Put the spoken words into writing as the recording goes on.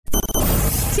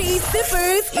cheese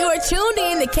sippers. You are tuned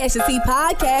in to Catch the Tea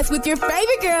podcast with your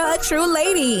favorite girl, a true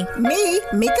lady. Me,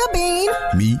 Mika Bean.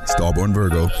 Me, Starborn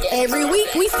Virgo. Every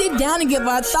week, we sit down and give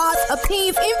our thoughts,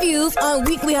 opinions, and views on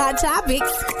weekly hot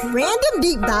topics. Random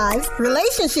deep dives,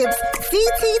 relationships,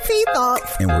 CTT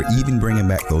thoughts. And we're even bringing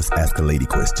back those Ask a Lady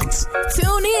questions.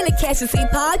 Tune in to Catch the Tea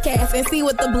podcast and see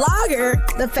what the blogger,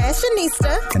 the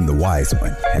fashionista, and the wise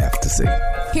one have to say.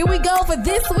 Here we go for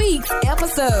this week's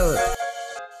episode.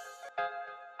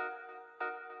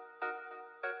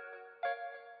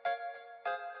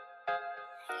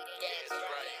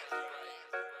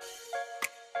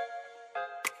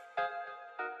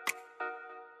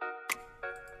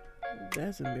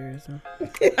 That's embarrassing.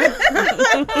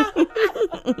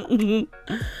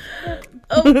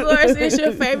 Of course, it's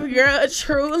your favorite girl, a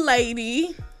true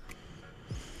lady.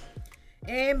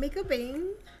 and Mika Bean.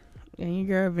 And your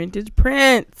girl, Vintage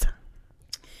Prince.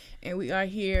 And we are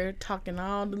here talking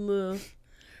all the little,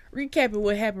 recapping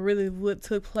what happened, really what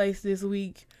took place this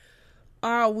week,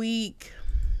 our week.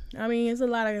 I mean, it's a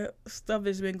lot of stuff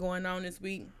that's been going on this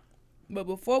week. But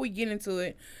before we get into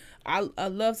it, I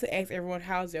love to ask everyone,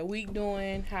 how's their week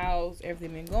doing? How's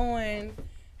everything been going?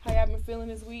 How y'all been feeling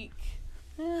this week?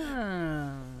 I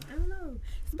don't know.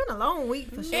 It's been a long week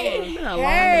for sure. It's been a long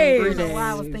I don't 3 know days.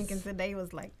 why I was thinking today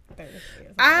was like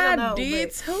Thursday. I don't know, did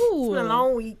but too. It's been a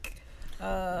long week.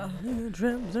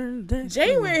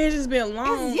 January has just been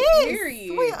long. Yes,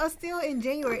 Period. we are still in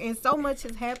January, and so much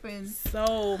has happened.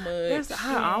 So much. That's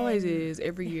how it always is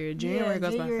every year. January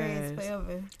goes by January is fast.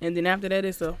 forever. And then after that,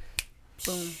 it's a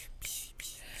boom.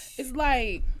 It's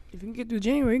like, If you can get through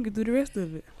January, you can get through the rest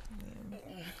of it.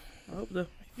 I hope so.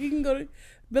 you can go to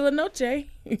Villanoche.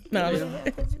 No,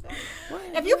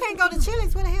 If you can't go to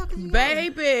Chili's, where the hell can you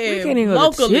baby. We can't even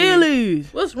go to locally.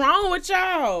 Chili's. What's wrong with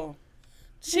y'all?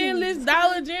 Chili's,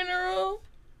 Dollar General,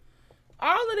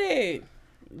 all of that.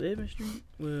 11th Street.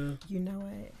 Well, go? You know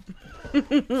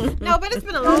it. No, but it's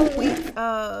been a long week.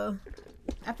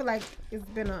 I feel like it's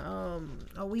been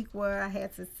a week where I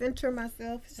had to center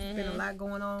myself. It's just been a lot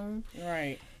going on.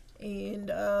 Right. And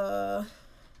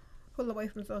pull away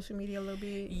from social media a little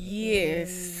bit.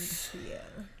 Yes. And,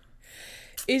 yeah.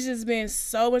 It's just been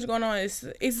so much going on.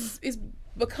 It's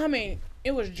becoming.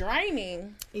 It was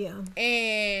draining, Yeah.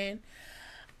 and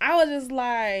I was just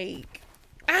like,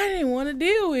 I didn't want to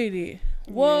deal with it.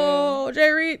 Whoa, Jay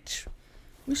Rich,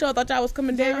 we sure thought y'all was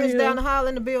coming down Jerry's here down the hall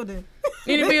in the building.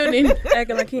 in the building.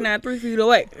 acting like he not 3 feet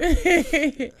away.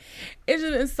 It's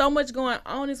just been so much going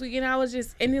on this weekend. I was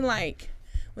just, and then like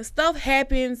when stuff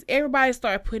happens, everybody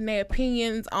start putting their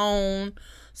opinions on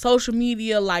social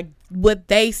media, like what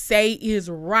they say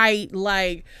is right,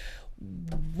 like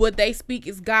what they speak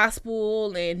is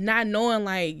gospel, and not knowing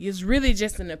like it's really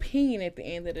just an opinion at the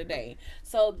end of the day.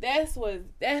 So that's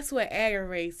what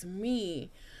aggravates me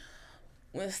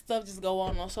when stuff just go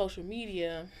on social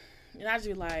media, and I just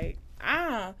be like,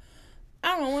 I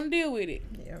don't want to deal with it.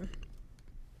 Yeah.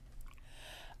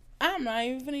 I'm not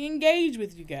even gonna engage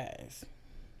with you guys.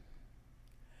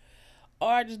 Or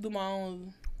I just do my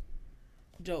own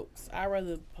jokes. I'd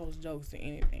rather post jokes than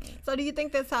anything. So do you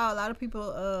think that's how a lot of people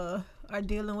are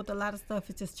dealing with a lot of stuff?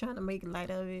 It's just trying to make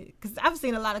light of it? Because I've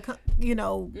seen a lot of,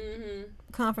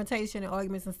 confrontation and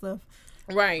arguments and stuff.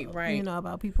 Right. You know,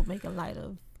 about people making light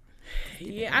of.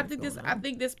 Yeah, I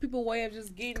think this people way of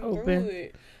just getting Coping. through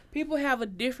it. People have a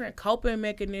different coping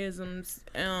mechanisms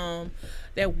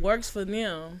that works for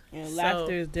them. And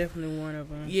laughter is definitely one of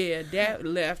them. Yeah, that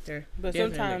laughter. But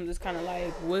definitely. sometimes it's kind of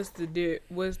like, where's the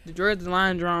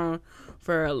line drawn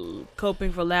for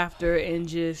coping for laughter and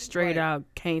just straight out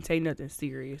can't take nothing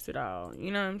serious at all.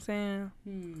 You know what I'm saying?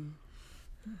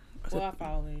 Well, I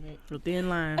follow in it. A thin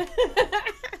line.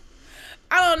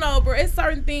 I don't know, bro. It's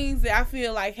certain things that I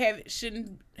feel like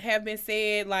shouldn't have been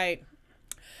said. Like,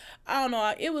 I don't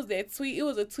know. It was that tweet. It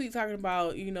was a tweet talking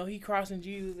about, he crossing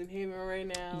Jesus in heaven right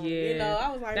now. Yeah.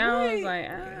 I was like, That what? was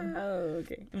like, oh,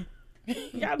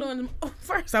 okay. Y'all doing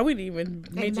first time we didn't even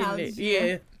mention it. Acknowledge, Yeah.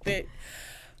 yeah. That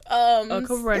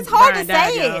It's hard to say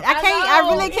it. I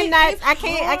really cannot. I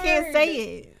can't say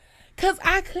it. Cause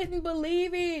I couldn't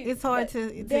believe it. It's hard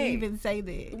to even say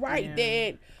that. Right, Yeah.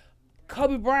 that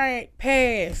Kobe Bryant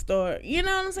passed, or you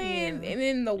know what I'm saying, and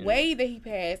then the way that he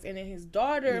passed, and then his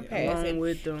daughter passed, Along and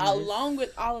with them. along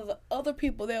with all of the other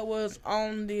people that was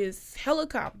on this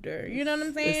helicopter. You know what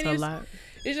I'm saying? It's a lot.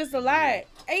 It's just a lot.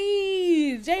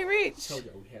 Hey, Jay Rich. Told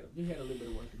y'all we had a little bit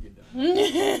of work to get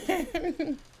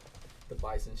done. The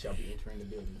bison shall be entering the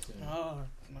building soon.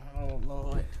 Oh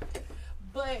Lord.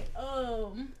 But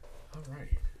All right.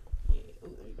 yeah,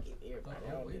 let me get everybody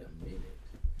Oh, out wait there. a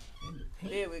minute.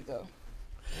 There we go.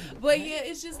 But yeah,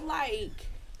 it's just like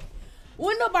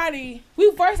when nobody,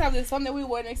 we first off, it's something that we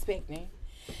weren't expecting,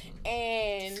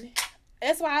 and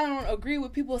that's why I don't agree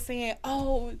with people saying,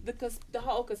 "Oh, the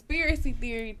whole conspiracy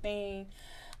theory thing."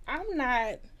 I'm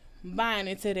not buying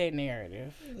into that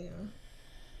narrative. Yeah.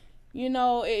 You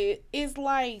know, it's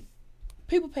like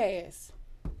people pass.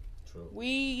 True.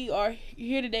 We are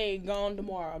here today, gone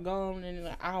tomorrow, gone in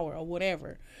an hour or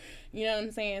whatever. You know what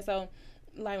I'm saying? So,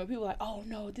 like when people are like, "Oh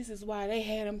no, this is why they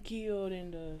had him killed,"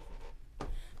 and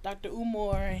Dr.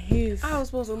 Umar and his. I was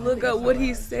supposed to look up what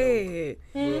he said.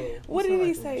 What did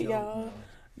he say, joke,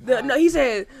 y'all? No, he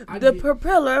said I the did-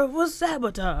 propeller was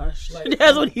sabotaged. Like-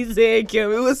 That's what he said,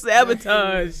 Kim. It was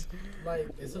sabotage. Like,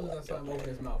 as soon as I saw him open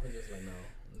his mouth, he just like, no,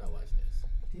 I'm not watching this.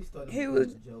 He started He with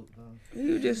was- a joke, though.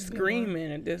 He was just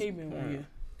screaming at this He been point. weird.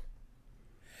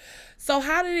 So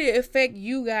how did it affect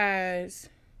you guys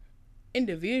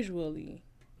individually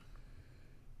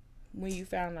when you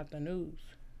found out the news?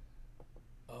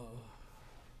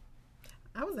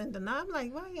 I was in denial. I'm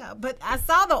like, why y'all? But I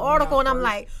saw the article and I'm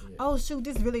like, oh shoot,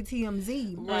 this really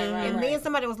TMZ. Right. And then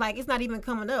somebody was like, it's not even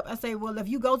coming up. I say, well, if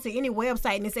you go to any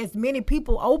website and it's as many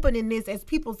people opening this as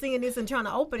people seeing this and trying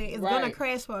to open it, it's gonna Right.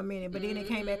 crash for a minute. But then it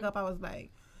came back up. I was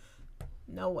like,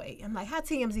 no way. I'm like, how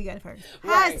TMZ got it first? How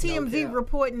Right. is TMZ cap.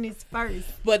 reporting this first?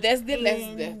 But that's And,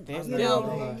 that's you still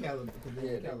know, They in California.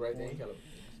 Yeah, they're right there in California.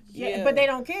 Yeah, but they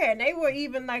don't care. And they were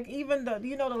even like, even the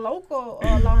the local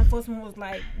law enforcement was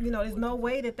like, there's no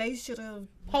way that they should have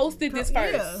posted this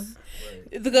Yeah. first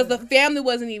because the family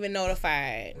wasn't even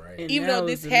notified. Right. And Even that though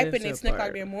was this the happened messed at up 10:00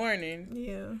 part. that morning,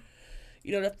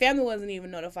 Yeah. the family wasn't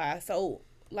even notified. So,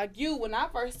 like you, when I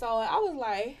first saw it, I was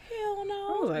like, hell no.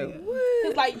 I was like, what?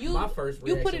 Cause like My first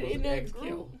you put reaction it was in to that ask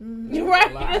group, Kim.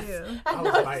 right? Yeah. I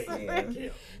was like, Kim,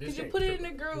 this Cause you ain't put it true. in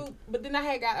the group, but then I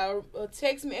had got a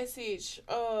text message,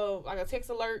 like a text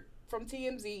alert from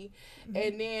TMZ,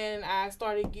 and then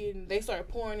they started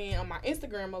pouring in on my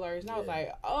Instagram alerts, and I was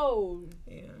like, oh,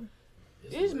 Yeah.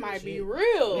 this might be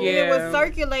real. And Yeah. it was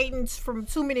circulating from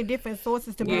too many different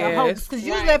sources to be a Yes. hoax. Because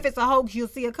usually Right. if it's a hoax, you'll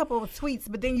see a couple of tweets,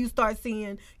 but then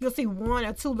you'll see one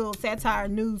or two little satire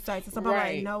news sites or something. I'm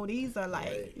Right. like, no, these are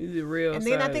like. This is real. And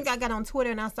then I think I size. got on Twitter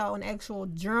and I saw an actual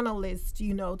journalist,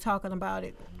 talking about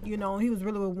it. He was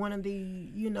really with one of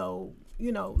the,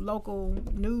 local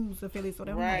news affiliates.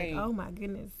 Whatever. Right. I'm like, oh my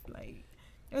goodness, like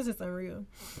it was just unreal.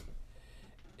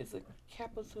 It's a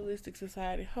capitalistic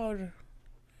society. Hold on.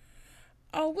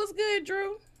 Oh, what's good,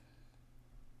 Drew?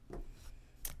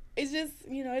 It's just,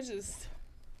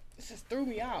 it just threw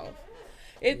me off.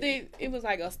 It was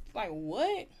like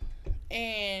what?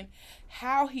 And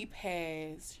how he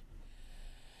passed.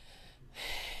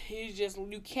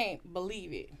 You can't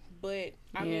believe it. But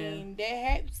I Yeah. mean,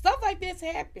 stuff like this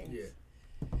happens.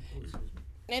 Yeah.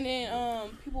 And then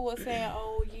people were saying,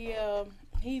 "Oh yeah,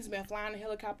 he's been flying a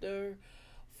helicopter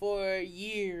for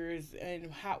years,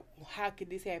 and how could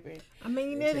this happen?" I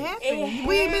mean, it happened. It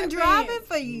We've been happened. driving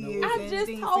for years. I and just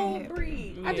things told happen.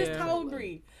 Bree. I just Yeah. told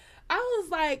Bree. I was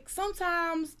like,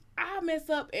 sometimes I mess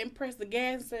up and press the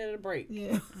gas instead of the brake.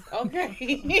 Yeah.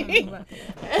 Okay.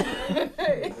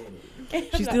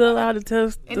 She's still allowed to tell.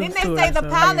 And then they say the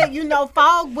pilot,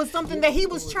 fog was something that he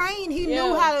was trained. He Yeah.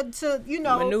 knew how to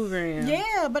maneuvering.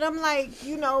 Yeah, but I'm like,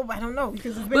 I don't know,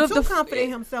 because he's But been if too the- confident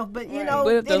in himself. But, Right.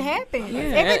 But if it the- happens. yeah.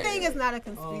 Everything is not a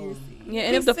conspiracy. Yeah,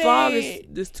 and He if the fog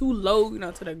said- is too low,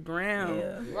 to the ground,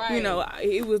 Yeah. Right.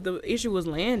 it was the issue was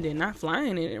landing, not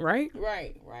flying in it, right?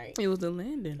 Right. It was the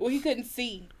landing. Well, he couldn't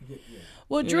see. Yeah.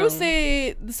 Well, You Drew know.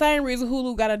 said the same reason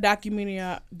Hulu got a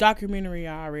documentary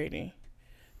already.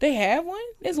 They have one.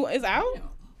 It's out.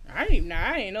 I didn't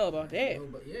know about that. No,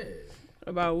 but yeah.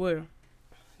 About what?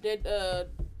 That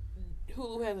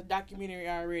Hulu has a documentary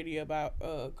already about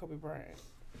Kobe Bryant.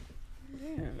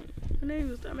 Yeah, and they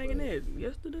was start making that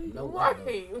yesterday. No, Right.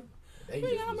 They We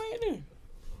just got was, made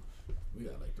we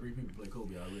got like 3 people play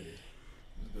Kobe already.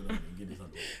 Let's go down and get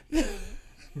this under.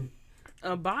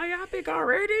 A biopic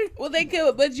already? Well, they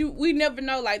could, but we never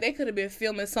know. Like, they could have been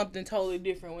filming something totally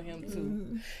different with him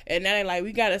too. And now they like,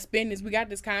 we gotta spend this. We got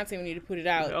this content. We need to put it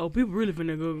out. Oh, people really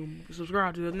finna go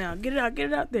subscribe to us now. Get it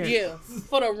out there. Yeah,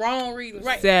 for the wrong reason.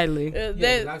 Right. Sadly. Yeah,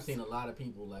 That, 'cause I've seen a lot of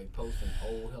people like posting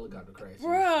old helicopter crashes.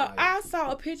 bruh, like, I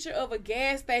saw a picture of a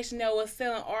gas station that was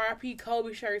selling RIP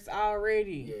Kobe shirts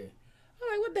already. Yeah. I'm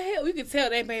like, what the hell? You could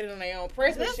tell they made it on their own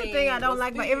press That's the machine. thing I don't but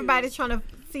like, but still. everybody's trying to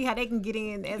see how they can get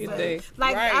in as Right.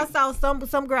 I saw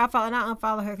some girl I followed and I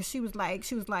unfollowed her because she was like,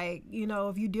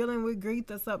 if you're dealing with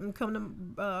grief or something,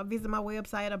 come to visit my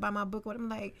website or buy my book. What I'm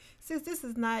like, sis, this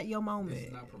is not your moment. This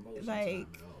is not promotion Like, time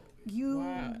at all. you.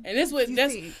 Wow. And this what you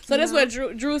that's see, so you that's know?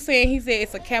 what Drew's saying. He said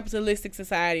it's a capitalistic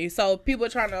society. So people are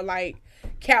trying to like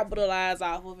capitalize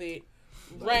off of it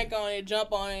rank on it,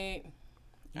 jump on it.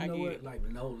 You I know get what? it.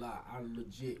 Like, no lie, I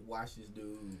legit watched this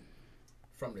dude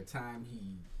from the time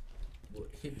he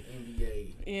hit the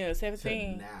NBA Yeah, to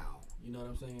 17. now. You know what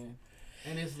I'm saying?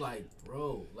 And it's like,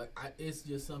 bro, like it's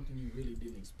just something you really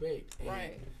didn't expect. And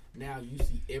Right. now you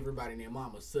see everybody and their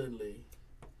mama suddenly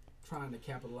trying to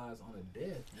capitalize on a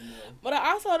death. You know? But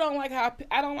I also don't like how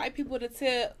I don't like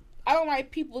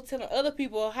people telling other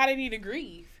people how they need to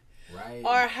grieve. Right.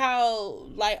 Or how,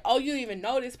 like, oh, you don't even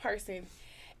know this person.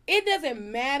 It doesn't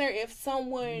matter if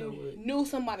someone You know what? knew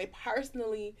somebody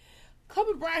personally.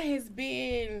 Kobe Bryant has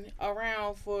been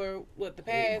around for, the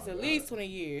past my at God. least 20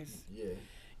 years. Yeah.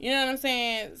 You know what I'm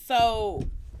saying? So,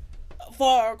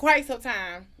 for quite some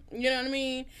time. You know what I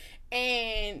mean?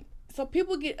 And so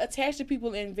people get attached to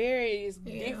people in various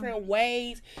different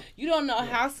ways. You don't know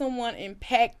how someone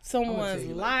impacts someone's tell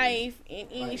you like life in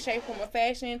any Like- shape, form, or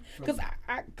fashion. Because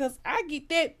I get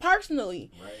that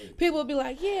personally. Right. People be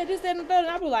like, yeah, this, that, and the third. And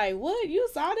I be like, what? You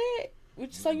saw that?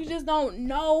 So you just don't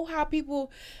know how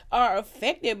people are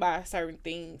affected by certain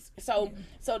things. So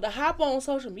to hop on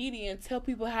social media and tell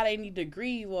people how they need to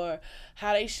grieve or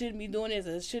how they shouldn't be doing this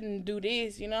or shouldn't do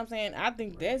this, you know what I'm saying? I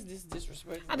think that's just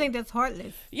disrespectful. I think that's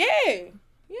heartless. Yeah. That's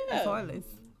Yeah. heartless.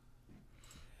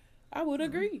 I would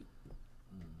agree.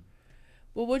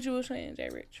 But what you were saying, Jay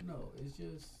Rich? No, it's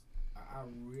just I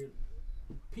really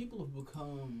people have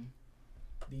become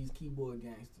these keyboard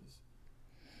gangsters.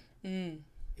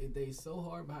 They so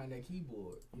hard behind that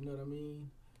keyboard. You know what I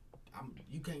mean?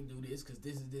 You can't do this because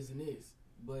this is this and this.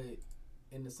 But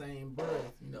in the same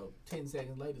breath, 10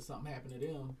 seconds later, something happened to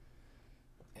them,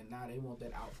 and now they want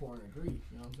that outpouring of grief.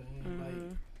 You know what I'm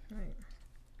saying? Like,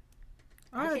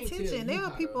 Our I can't tell attention. you There are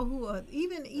how people to- who are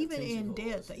even in attention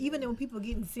death, whores, even yeah. when people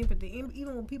getting sympathy,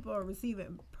 even when people are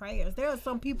receiving prayers. There are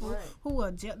some people who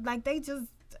are like they just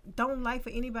don't like for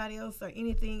anybody else or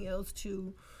anything else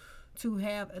to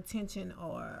have attention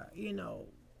or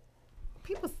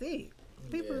people sick.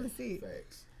 People yeah, are sick.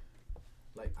 Facts.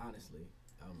 Like, honestly.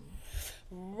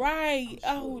 Right.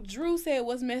 I'm Oh, sure. Drew said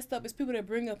what's messed up is people that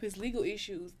bring up his legal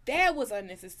issues. That was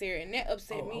unnecessary, and that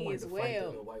upset I me wanted as to fight that well.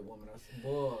 little white woman. I said,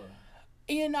 boy.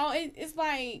 It's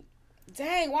like,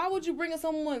 dang, why would you bring up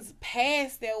someone's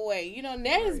past that way? That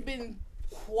has Right. been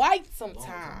quite some Long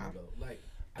time. ago. Like,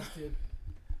 I still.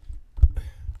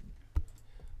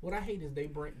 What I hate is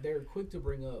they're quick to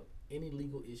bring up any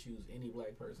legal issues any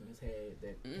black person has had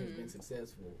that has been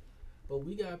successful, but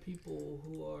we got people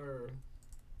who are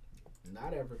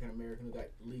not African American who got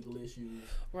legal issues,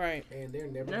 Right. and they're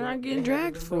never. They're not they getting haven't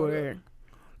dragged been for brought it. up.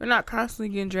 They're not constantly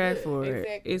getting dragged Yeah, for it.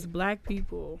 exactly. It's black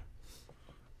people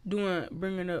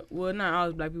bringing up. Well, not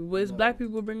always black people, but it's No. black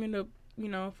people bringing up,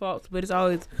 faults. But it's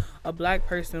always a black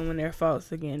person when their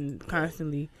faults again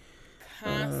constantly.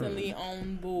 Constantly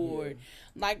on board.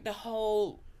 Like the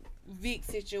whole Vic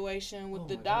situation with Oh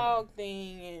the my dog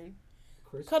thing, and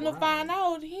Chris come to Brown, find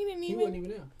out, he he didn't wasn't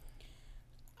even. even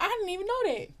I didn't even know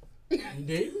that. there. You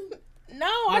did? No,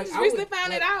 I just recently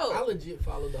found it out. I legit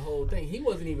followed the whole thing. He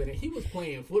wasn't even. He was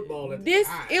playing football at This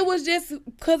the time. it was just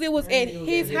because it was Man, at he was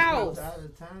his just house. Out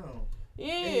of town. They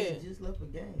Yeah, had just left a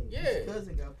game. Yeah. His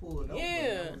cousin got pulled over.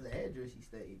 Yeah. That was the address he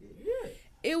stayed at. Yeah.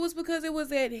 it was because it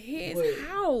was at his But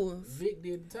house. Vic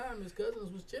did the time. His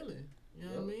cousins was chilling. You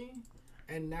know what I mean?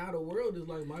 And now the world is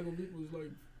like Michael Vick was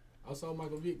like. I saw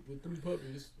Michael Vick with 3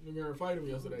 puppies. They were fight him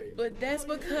yesterday. But that's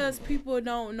because people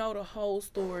don't know the whole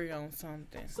story on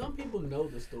something. Some people know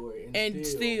the story And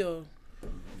still still,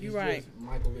 it's you're right. just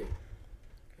Michael Vick.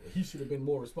 He should have been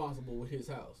more responsible with his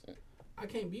house. I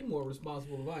can't be more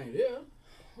responsible if I ain't there.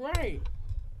 Right.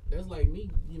 That's like me,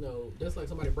 that's like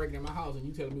somebody breaking in my house and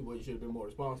you telling me, well, you should have been more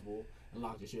responsible and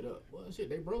locked your shit up. Well, shit,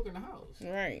 they broke in the house.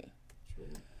 Right. True.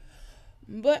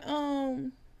 But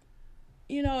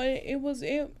it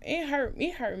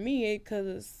hurt me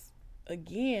because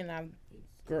again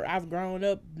I've grown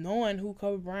up knowing who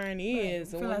Kobe Bryant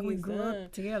is I and feel what like we he's grew done.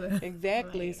 up together.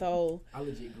 Exactly. Right. So I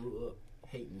legit grew up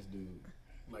hating this dude.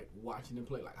 Like, watching him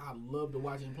play. Like, I love to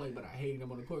watch him play, but I hated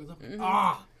him on the court. 'Cause I'm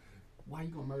like, why you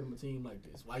gonna murder my team like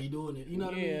this? Why you doing it? You know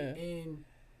what Yeah. I mean?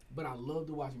 But I love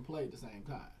to watch him play at the same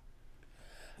time.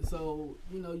 So,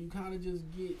 you kind of just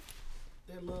get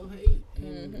that love-hate.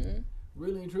 And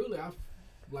really and truly,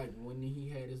 like, when he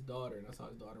had his daughter, and I saw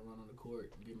his daughter run on the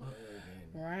court and give him a hug,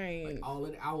 and right. like, all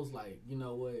of it, I was like, you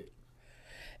know what?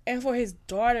 And for his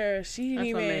daughter, she didn't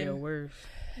That's what made it even. worse.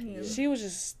 She was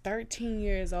just 13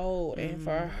 years old, and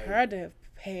for her to have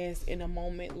passed in a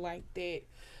moment like that,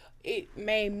 it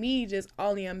made me just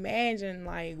only imagine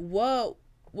like what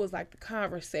was like the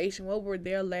conversation? What were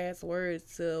their last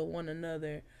words to one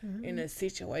another in a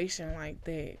situation like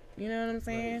that? You know what I'm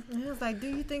saying? And it was like, do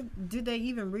you think, did they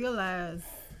even realize?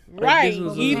 Right. this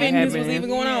was This was happening. even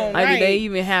going on. Like, Right. did they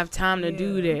even have time to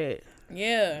do that?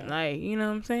 Yeah. Like, you know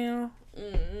what I'm saying?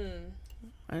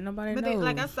 Ain't nobody But know.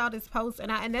 like I saw this post,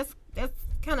 and that's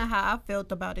kind of how I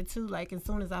felt about it too. Like as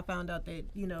soon as I found out that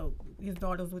his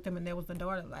daughter was with him, and there was the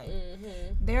daughter, like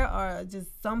there are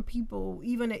just some people,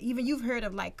 even you've heard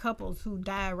of like couples who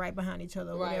died right behind each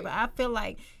other or whatever. I feel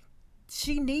like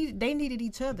they needed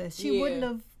each other. She wouldn't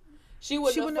have. She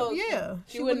wouldn't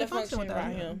have functioned functioned without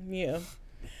without him. Yeah,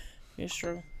 it's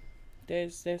true.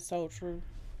 That's so true.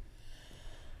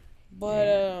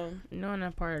 But knowing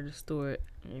that part of the story,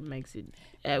 it makes it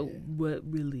what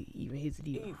really even hits it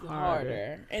even harder.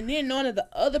 harder. And then knowing that the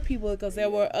other people, because there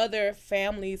were other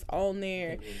families on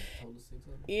there.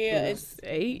 Yeah, it's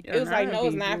 8. it was like no,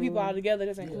 it's 9 people all together.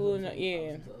 That's including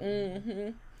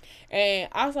And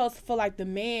I also feel like the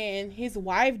man, his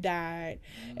wife died,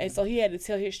 and so he had to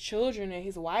tell his children that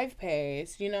his wife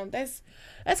passed. You know, that's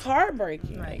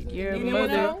heartbreaking. Right. Your You mother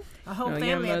know, a whole your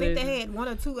family. I think mother- they had 1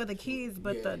 or 2 other kids,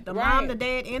 but the Right. mom, the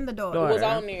dad, and the daughter. Was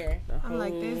on there. I'm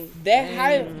like this. That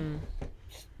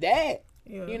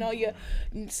Yeah. you know,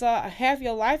 so half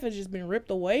your life has just been ripped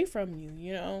away from you.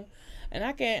 You know, and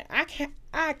I can't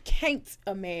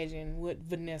imagine what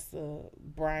Vanessa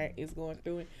Bryant is going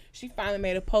through. And she finally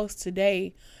made a post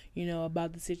today, you know,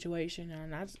 about the situation,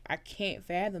 and I can't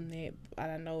fathom that, but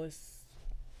I know it's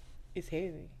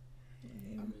heavy. I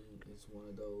mean, it's one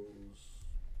of those.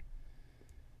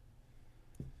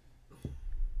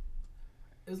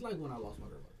 It's like when I lost my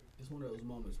grandmother. It's one of those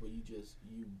moments where you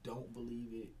don't believe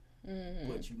it,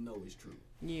 but you know it's true.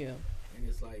 Yeah, And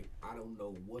it's like, I don't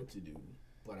know what to do,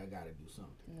 but I gotta do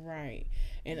something. right.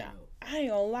 And You I know? ain't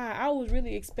gonna lie, I was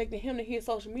really expecting him to hit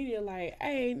social media like,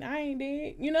 "Hey, I ain't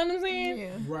dead." You know what I'm saying? Yeah.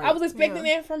 Right. I was expecting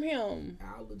that from him.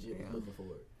 I legit was looking for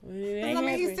it. But it ain't I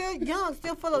mean, he's happened. still young,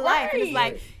 still full of life. And it's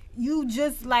Right. like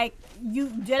you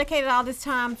dedicated all this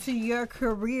time to your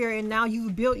career, and now you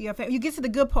built your family. You get to the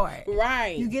good part.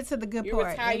 Right. You get to the good You're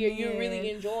part. retired. and You're then, really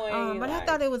enjoying. But I life.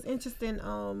 thought it was interesting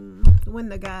when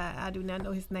the guy, I do not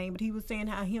know his name, but he was saying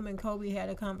how him and Kobe had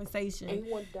a conversation. And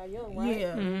he wanted to die young, right?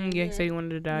 Yeah. Yeah, he said he wanted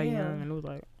to die Yeah. young, and it was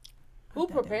like, Who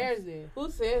prepares it? Who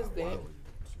says that?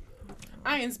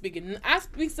 I ain't speaking. I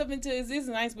speak stuff into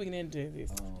existence. I ain't speaking into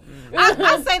existence.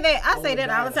 I say that. I say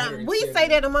that all the time. We say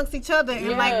that amongst each other, and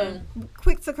Yeah. like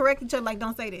quick to correct each other. Like,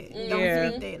 don't say that. Yeah.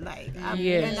 Don't speak that. Like,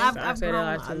 Yes, and I I've say that grown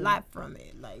a lot, a too. lot from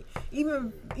it. Like,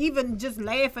 even just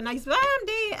laughing, I used to be, I'm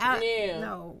dead. Yeah.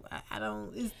 No, I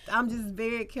don't. I'm just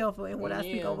very careful in what I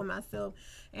speak Yeah. over myself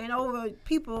and over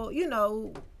people,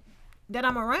 that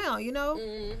I'm around.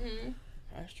 Mm-hmm.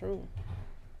 That's true.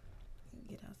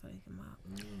 Get out so they can mock.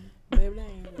 Baby, they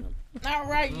ain't gonna- all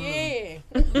right, yeah.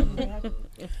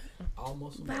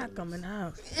 Almost. back on the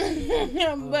house.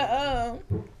 But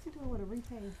What you doing with a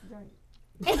repaint drink?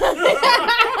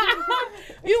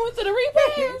 you went to the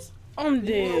repairs. I'm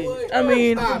dead. I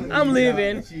mean, I'm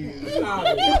living.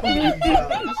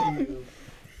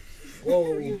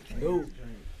 Whoa, no.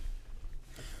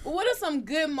 But what are some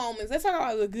good moments? Let's talk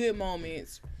about the good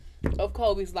moments of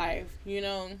Kobe's life. You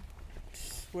know,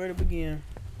 Where to begin?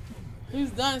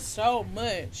 he's done so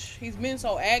much. He's been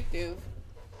so active.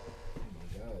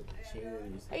 God, the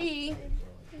charities. Hey.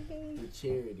 The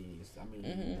charities. I mean,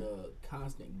 the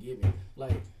constant giving.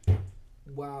 Like,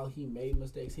 while he made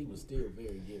mistakes, he was still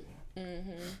very giving.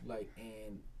 Like,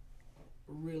 and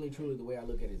really, truly, the way I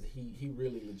look at it is he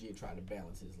really legit tried to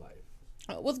balance his life.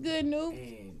 What's good, New?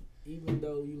 And even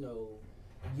though,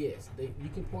 yes, you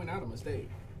can point out a mistake,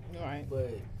 Right,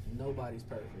 but nobody's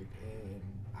perfect, and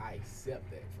I accept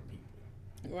that from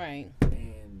people. right.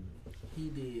 And he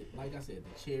did, like I said,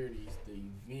 the charities, the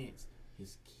events,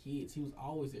 his kids. He was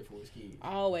always there for his kids.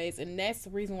 Always, and that's the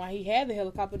reation why he had the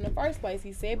helicopter in the first place.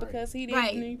 He said because he didn't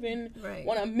Right. even Right.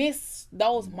 want to miss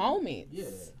those moments. Yeah,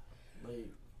 like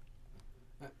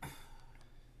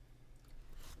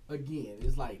again,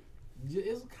 it's like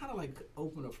it's kind of like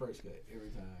open a fresh cut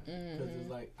every time because it's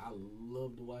like I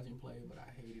love to watch him play, but I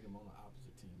hated him on the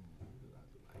opposite team because I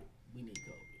like we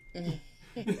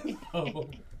need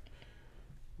Kobe.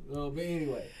 But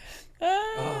anyway,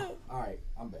 all right,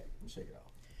 I'm back. Let me shake it off.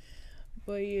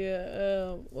 But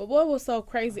yeah, well, what was so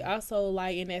crazy also,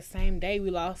 like in that same day we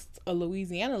lost a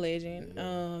Louisiana legend,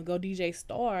 Go DJ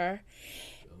Star.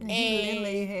 He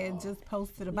literally had just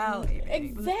posted about it.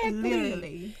 Exactly.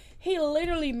 Literally. He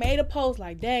literally made a post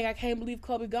like, "Dang, I can't believe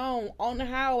Kobe gone," on the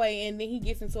highway, and then he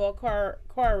gets into a car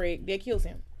wreck that kills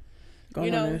him.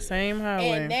 Going on the same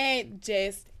highway.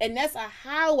 And that's a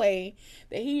highway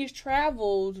that he's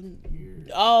traveled.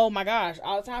 Oh my gosh,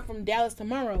 all the time from Dallas to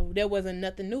Monroe. There wasn't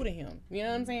nothing new to him. You know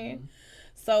what I'm saying?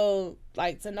 So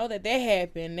like to know that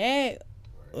happened, that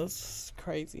was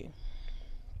crazy.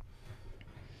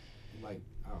 Like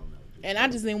I don't know. And I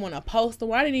just didn't want to post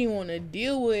them. I didn't even want to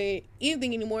deal with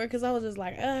anything anymore because I was just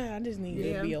like, I just need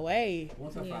to be away.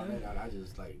 Once I found that out, I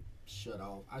just like shut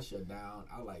off. I shut down.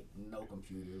 I like no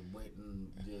computer. Went and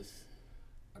just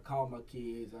I called my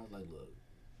kids. I was like, look,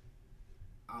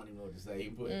 I don't even know what to say,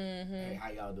 but hey, how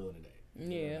y'all doing today?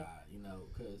 Yeah. You know,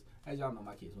 because as y'all know,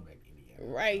 my kids went back to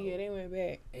Indiana. Right, so, yeah, they went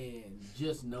back. And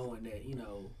just knowing that, you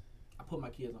know, I put my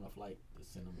kids on a flight to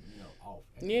send them, you know, off.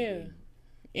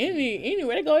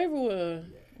 Anywhere, they go everywhere.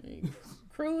 Yeah.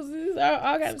 Cruises, all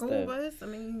kind of School stuff. bus. I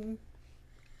mean,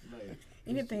 Like,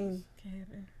 anything can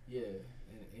happen. Yeah.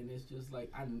 And it's just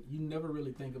like, you never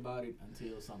really think about it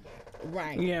until something happens.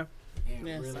 Right. Yeah. And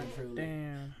That's really, like, truly.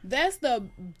 Damn. That's the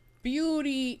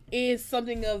beauty is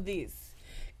something of this.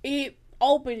 It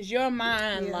opens your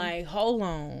mind like, hold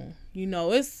on. You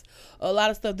know, it's a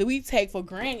lot of stuff that we take for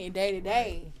granted day to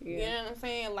day. You know what I'm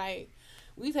saying? Like,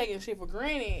 we taking shit for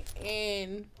granted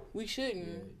and we shouldn't.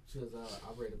 Yeah, just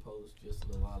I read a post just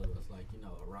a lot of us like, you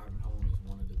know, arriving home is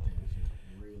one of the things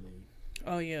you really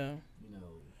you know,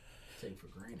 take for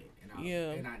granted.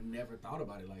 And I never thought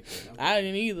about it like that. I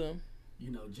didn't either.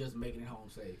 You know, just making it home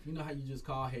safe. You know how you just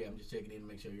call, hey, I'm just checking in to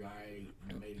make sure you're alright,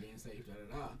 you made it in safe,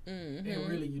 And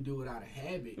really you do it out of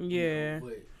habit. Yeah. You know,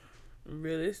 but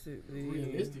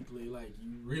realistically, like,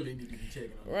 you really need to be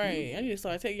checking on Right. I need to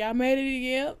start taking, y'all made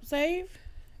it, safe?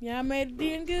 Y'all made it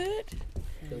in good?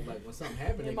 Because, like, when something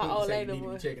happened, they My couldn't old say lady you need to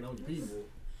be was- checking on your people.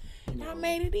 You know. Y'all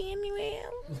made it in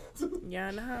well? y'all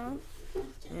in the house.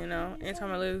 You know,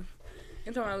 anytime I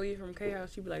leave from K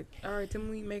house, she be like, all right, tell me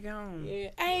when you make it home. Yeah.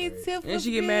 Hey, Tiff. And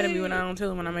she get mad at me when I don't tell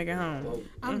her when I make it home.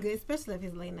 I'm good, especially if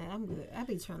it's late night. I'm good. I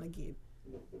be trying to get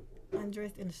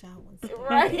undressed in the shower and stuff.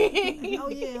 Right. Oh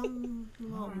yeah, I'm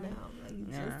home now. Like, you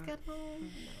just got home.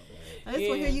 No. This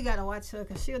one here you gotta watch her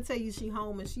because she'll tell you she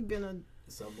home and she been a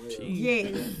Somewhere.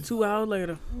 yes. 2 hours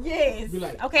later. Yes. Be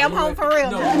like, Okay, are I'm you home at- for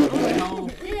real No, now. I'm at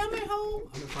home. Yeah, I'm at home.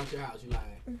 I'm in front of your house. You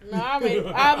lying. No,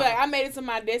 I made it to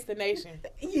my destination.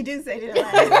 You do say that.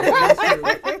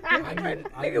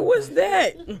 Nigga, what's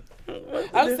that?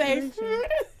 I'm safe.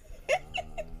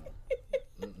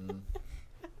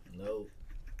 No.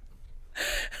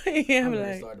 Yeah, I'm I'm gonna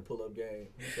like, start the pull up game.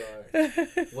 I'm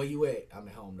sorry. Where you at? I'm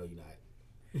at home. No, you're not.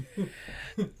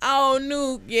 Oh,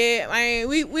 Nuke, yeah, man,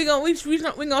 we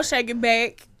gonna shake it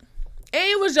back. And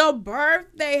it was your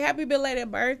birthday. Happy belated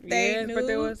birthday, yeah, Nuke.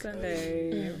 birthday was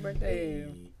Sunday. Happy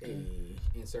birthday. Hey,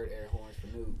 insert air horns for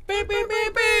new. Beep, beep,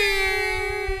 beep,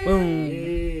 beep. Boom.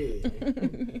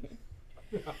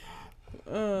 Yeah.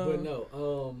 But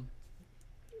no,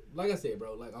 like I said,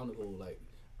 bro, like on the cool, like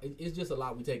it's just a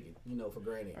lot we take it, you know, for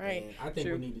granted. Right. And I think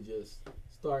True. we need to just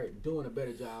start doing a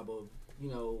better job of, you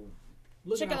know,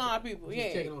 looking Checking out on for- our people, just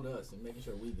yeah. checking on us and making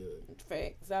sure we good.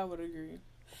 Facts, I would agree.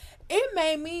 It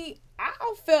made me,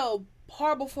 I felt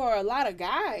horrible for a lot of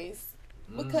guys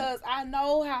because I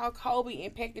know how Kobe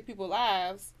impacted people's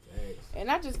lives. Thanks.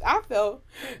 And I felt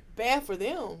bad for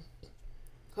them.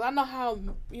 Because I know how,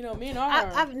 you know, men are.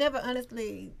 I've never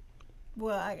honestly,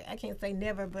 well, I can't say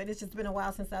never, but it's just been a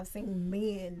while since I've seen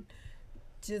men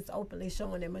just openly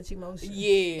showing that much emotion.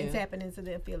 Yeah. And tapping into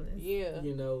their feelings. Yeah.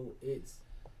 You know, it's,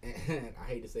 and I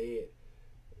hate to say it,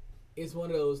 it's one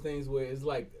of those things where it's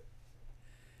like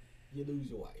you lose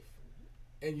your wife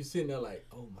and you're sitting there like,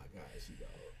 oh my God, she gone.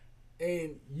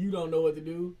 And you don't know what to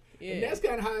do. Yeah. And that's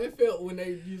kind of how it felt when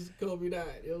they just Kobe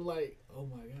died. It was like, oh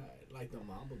my God, like the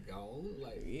mama gone,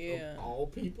 like Yeah. of all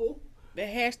people. The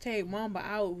hashtag Mamba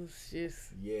out was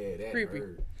just Yeah, that creepy.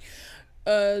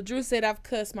 hurt. Drew said I've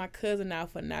cussed my cousin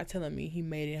out for not telling me he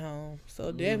made it home.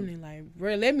 So definitely, like,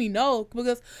 bro, let me know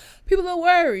because people are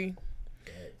worried.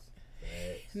 Facts.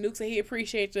 Nuke said he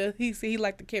appreciates us. He said he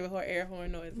liked the Kevin Hart air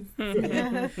horn noises.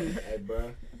 Hey,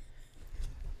 bro.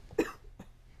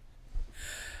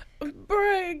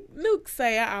 Bro, Nuke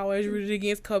say I always rooted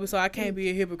against Kobe, so I can't be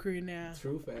a hypocrite now.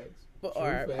 True facts. But True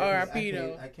facts. R.I.P.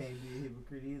 though. I can't be a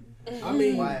hypocrite either. I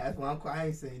mean, That's why I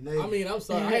ain't saying nothing. I mean, I'm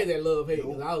sorry. I had that love hate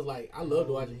because I was like, I love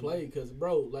to watch him play because,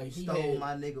 bro, like he Stole had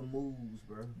my nigga moves,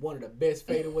 bro. one of the best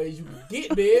fadeaways you can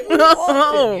get, baby.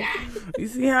 Oh, you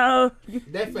see how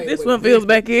That fadeaway this one feels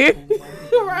back here?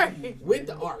 Right. with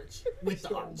the arch, with the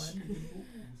Stole arch.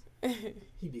 my nigga moves.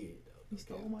 He did though. He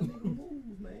stole my nigga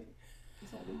moves, man.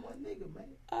 It's only one nigga, man.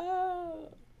 Oh.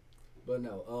 But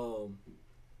no,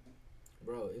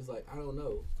 bro, it's like I don't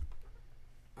know.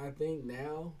 I think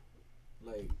now,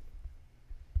 like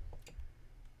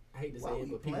hate to Why say it,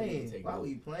 we but people need to playing? take Why it.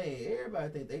 we playing? Everybody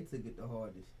think they took it the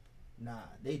hardest. Nah,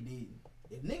 they didn't.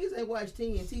 If niggas ain't watched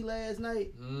TNT last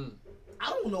night, I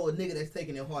don't know a nigga that's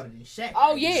taking it harder than Shaq.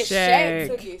 Oh yeah, Shaq Shaq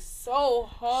took it so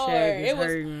hard. Shaq is It was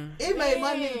hurting. It made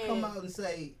my Man. nigga come out and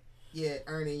say, "Yeah,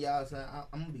 Ernie, y'all son,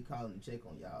 I'm gonna be calling to check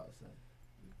on y'all son."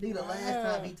 Nigga, the last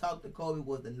time he talked to Kobe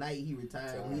was the night he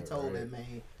retired. When he told that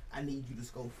man, "I need you to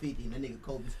score 50," and that nigga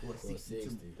Kobe scored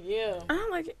 62. yeah. I'm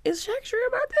like, is Shaq sure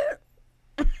about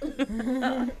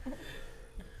that?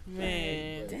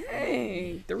 Man,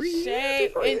 Dang, 3 Shaq,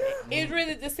 years. and it's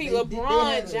really to see They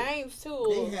LeBron had a- James They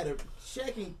too. had a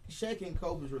Shaq and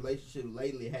Kobe's relationship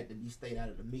lately had to be stayed out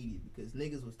of the media because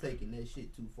niggas was taking that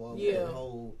shit too far. With Yeah. that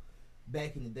whole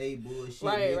back in the day bullshit.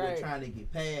 Right, they right. were trying to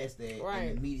get past that, Right.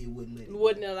 and the media wouldn't let it.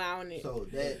 Wasn't allowing it. So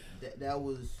that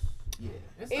was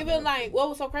Even like what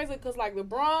was so crazy because like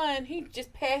LeBron, he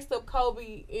just passed up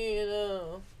Kobe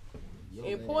in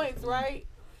points, right?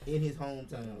 in his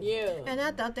hometown. Yeah. And I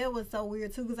thought that was so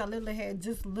weird too, because I literally had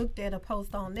just looked at a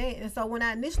post on that, and so when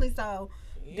I initially saw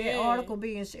that article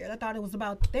being shared, I thought it was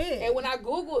about that. And when I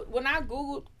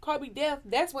googled Kobe death,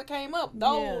 that's what came up.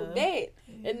 Though that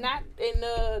and not in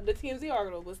the TMZ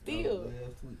article, but still.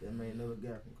 Last week that man never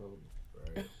got from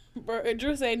Kobe. Right. Bro, and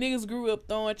Drew said niggas grew up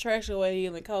throwing trash away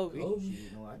in Kobe. Oh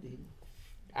shit, no, I didn't.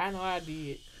 I know I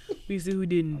did. We see who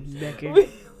didn't back here. I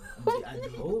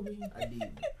did. Kobe. I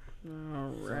did. All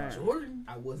right. Jordan.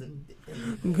 I wasn't.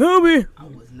 Kobe. I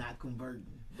was not converting.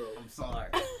 Bro, I'm sorry.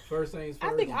 first things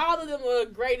first. I think all of them were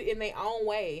great in their own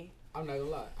way. I'm not gonna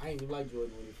lie. I ain't even like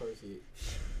Jordan when he first hit.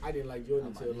 I didn't like Jordan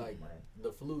Oh, until my like nigga, man.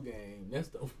 the flu game. That's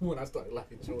the when I started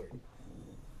liking Jordan.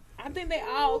 I think they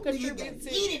all Nigga got contributed to.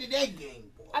 heated in that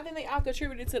game, boy. I think they all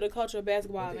contributed to the culture of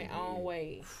basketball in They their own did.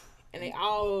 way, and they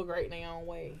all were great in their own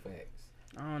way. Facts.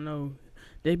 I don't know.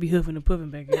 They be huffing and puffing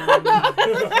back here. I don't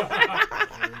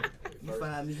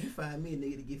know. You find me a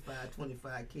nigga to get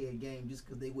 $525K a game just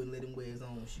because they wouldn't let him wear his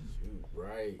own shoes. Shoot,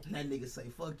 right. And that nigga say,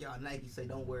 "Fuck y'all." Nike say,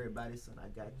 "Don't worry about it, son. I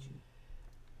got you.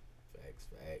 Facts.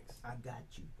 Facts. I got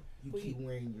you. You Well, keep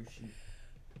wearing your shoe."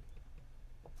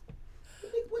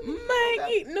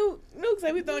 Man, Nuke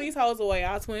said we throwing these hoes away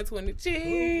all 2020.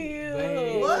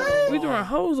 Chill. What? We throwing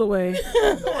hoes away.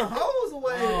 Throwing hoes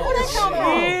away. Where that come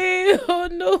from? Chill,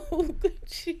 Nuke.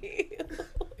 Chill.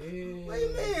 Wait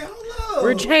a minute, hold up.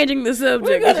 We're changing the subject.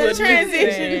 We're gonna That's what Nick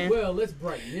transition. said. Well, let's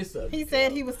brighten this up. He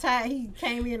said he was tired. He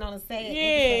came in on a sad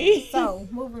Yeah. episode. So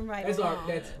moving right That's along. our.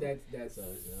 That's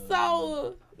us.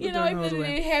 So, you know, We're even throwing though hoes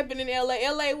away. it happened in LA,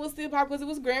 LA was still popular because it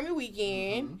was Grammy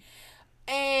weekend.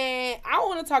 And I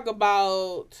want to talk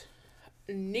about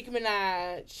Nicki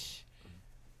Minaj,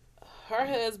 her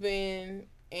husband,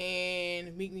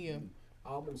 and Meek Mill.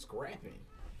 almost scrapping.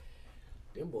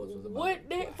 Them boys was about.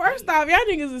 What? First off, y'all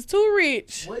niggas is too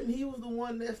rich. Wasn't he was the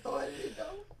one that started it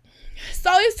though?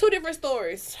 So it's two different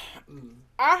stories.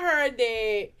 I heard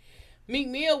that Meek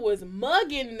Mill was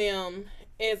mugging them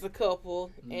as a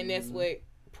couple, and that's what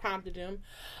prompted them.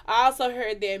 I also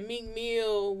heard that Meek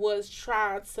Mill was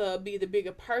trying to be the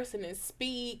bigger person and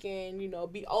speak and, you know,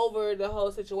 be over the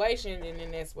whole situation, and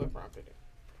then that's what prompted it.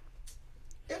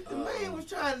 If the man was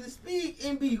trying to speak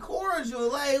and be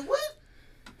cordial, like what?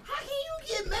 How can you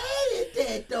get mad at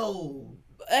that though?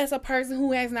 As a person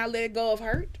who has not let go of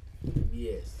hurt,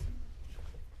 Yes.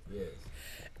 Yes.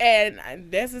 and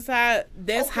that's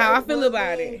how I feel well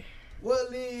about then- it. Well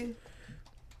then,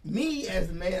 me as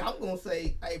a man, I'm gonna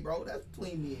say, hey bro, that's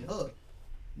between me and her.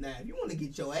 Now, if you want to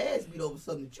get your ass beat over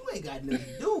something that you ain't got nothing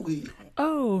to do with,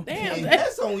 Oh, Damn, hey,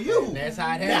 that's on you. That's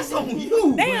how it That's happens. on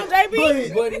you. Damn,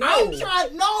 JB. But no. I'm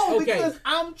trying, Okay. because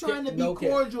I'm trying to be No cap.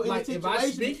 cordial Like, in if the I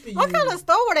situation. speak for you, What kind of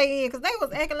store were they in? Because they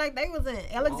was acting like they was in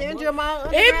Alexandria Mall.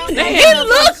 It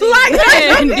looks like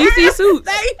that. man, DC suits.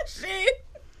 They shit.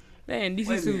 Man, DC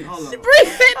Wait a minute, suits. hold on. Bring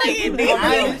that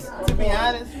nigga in To be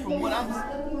honest, from what I'm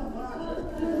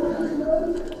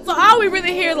So all we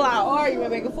really hear is like arguing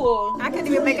back and forth. I couldn't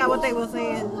even make out what they were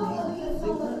saying.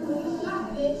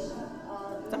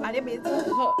 Somebody bitch.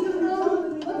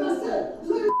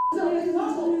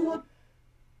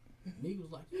 Meek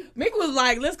was like, Mick was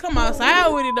like, let's come outside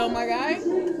with it though, my guy.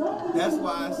 that's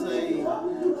why I say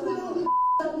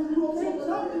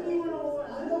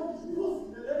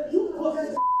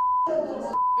there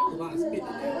was a lot of spit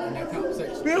in that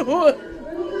conversation. Look,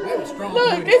 That was strong.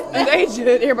 they just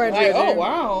everybody Like, just, oh oh,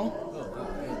 wow,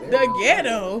 man, the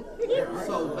ghetto.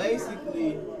 so.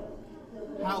 Basically,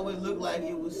 how it looked like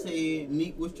it was said,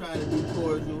 Meek was trying to be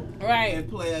cordial, Right. and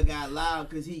player got loud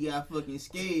because he got fucking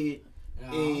scared,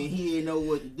 and he didn't know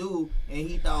what to do, and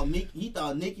he thought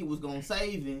Nicki was gonna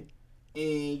save him, and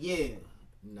yeah.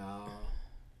 No.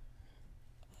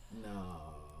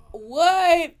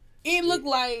 What? it looked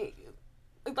like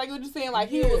what you're saying. Like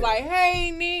he was like,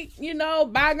 "Hey, Nick, you know,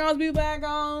 bygones be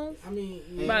bygones." I mean,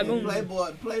 And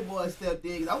Playboy stepped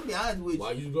in. I'm gonna be honest with you.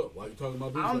 Why you talking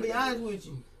about this? I'm gonna be honest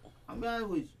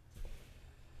with you.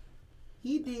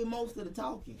 He did most of the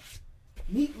talking.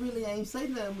 Meek really ain't say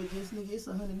nothing but just, nigga, it's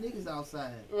 100 niggas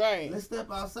outside. Right. Let's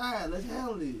step outside. Let's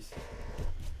handle this.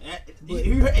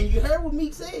 And you heard what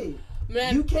Meek said.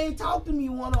 Man. You can't talk to me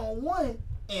one-on-one.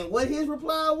 And what his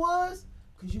reply was?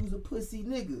 Because you was a pussy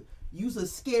nigga. You was a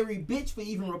scary bitch for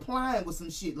even replying with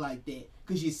some shit like that.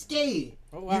 Because you're scared.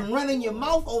 Oh, wow. You're running your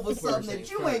mouth over something that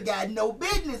you ain't got no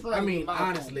business running I mean, your mouth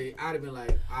honestly, I'd have been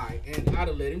like, all right, and I'd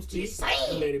have let him speak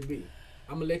and let it be.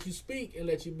 I'm going to let you speak and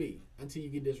let you be until you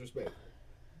get disrespectful.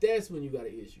 That's when you got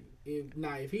an issue.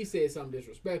 If he said something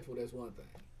disrespectful, that's one thing.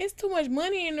 It's too much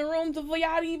money in the room for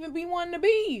y'all to even be wanting to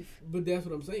beef. But that's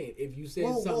what I'm saying. If you said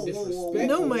something disrespectful,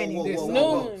 No money.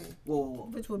 Whoa.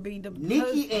 Which would be the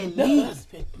Nikki and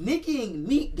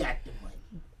Meek got the money.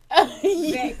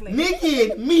 Exactly. Nikki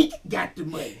and Meek got the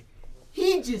money.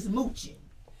 He just mooching.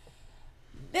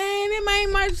 Dang, that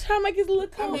man might try to make his little I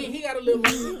coat. mean, he got a little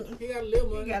money. He got a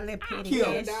little petty Kim,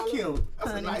 cash.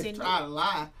 that's a nice try to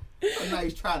lie.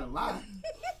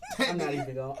 I'm not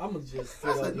even going to. I'm going to just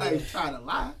That's a nice try to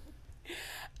lie.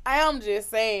 I'm just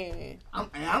saying.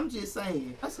 I'm just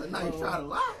saying. That's a nice try to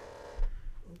lie.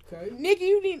 Okay. Nigga,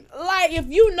 you need, like, if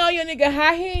you know your nigga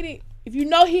hot-headed, if you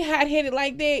know he hot-headed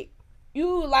like that,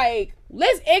 you, like,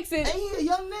 let's exit. Ain't he a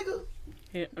young nigga?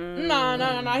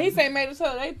 No. He say made it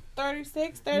so they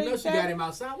 36, 37. You know she got him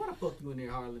outside. Why the fuck you in there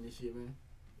hollering and shit, man?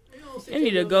 They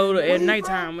need to go to at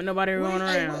nighttime when nobody going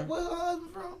around. Where her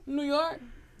husband from? New York.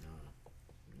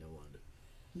 No wonder.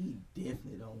 He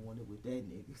definitely don't want it with that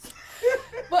nigga.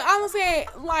 But I'm saying,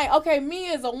 like, okay,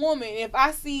 me as a woman, if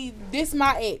I see this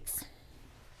my ex,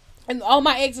 and all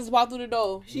my exes walk through the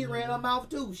door. She ran her mouth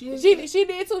too. She did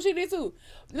too.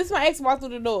 This my ex walked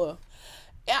through the door.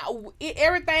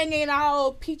 Everything ain't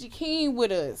all peachy keen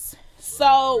with us.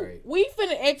 So we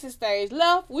finna exit stage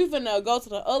left. We finna go to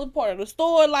the other part of the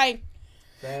store. Like,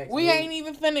 we ain't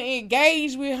even finna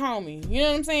engage with homie. You know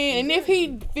what I'm saying? And if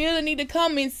he feel the need to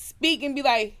come and speak and be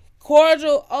like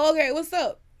cordial, okay, what's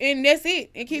up? And that's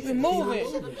it. And keep it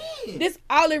moving. This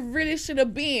all it really should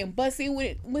have been. But see,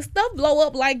 when stuff blow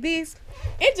up like this,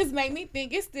 it just make me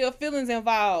think it's still feelings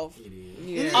involved. It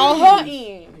is. On her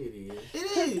end. It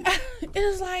is.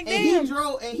 It's like, and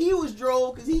damn. He was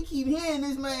drove because he keep hearing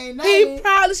this man name.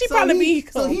 She probably be.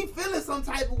 So he feeling some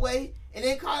type of way, and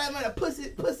then call that man a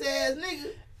pussy ass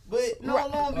nigga. But no,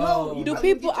 long and behold, do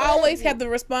people always have to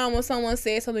respond when someone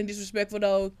says something disrespectful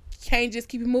though? Can't just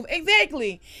keep it moving.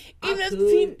 Exactly.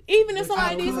 Even if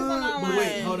somebody did something online.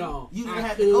 Wait, hold on. You didn't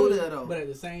have to go there though. But at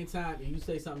the same time, if you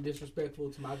say something disrespectful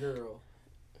to my girl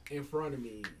in front of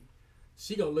me,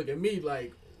 she gonna look at me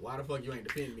like, why the fuck you ain't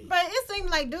defend me? But it seemed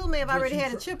like dude may have already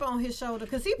had a chip on his shoulder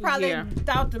because he probably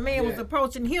thought the man was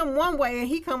approaching him one way and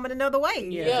he coming another way.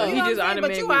 Yeah, you he just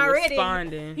automatically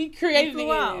responding. He created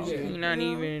the energy. Not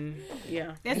even.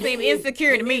 That seemed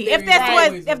insecure to me. If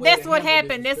that's what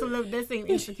happened, that seemed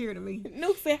insecure to me.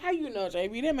 Nuke said, "How you know,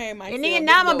 JB? That man might." And then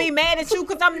now I'm gonna be mad at you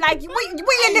because I'm like, we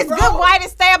in this good white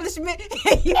establishment.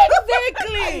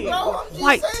 Exactly. Bro,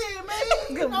 I'm just saying,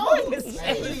 man. Good white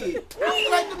establishment.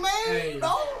 Like the man,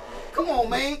 no. Come on,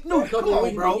 man. No, come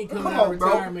on, bro.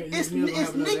 It's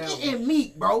Nikki and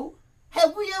Meek, bro.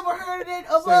 Have we ever heard of that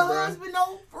of her husband?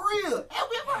 No, for real. Have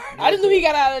we ever heard? I just knew he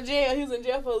got out of jail. He was in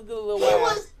jail for a good little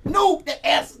while. That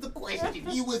answers the question.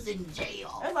 He was in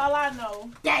jail. That's all I know.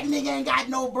 That nigga ain't got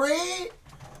no bread.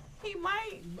 He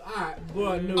might. Alright,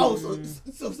 boy, no. Oh,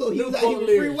 so he was out here with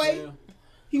Freeway? Yeah.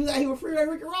 He was out here with Freeway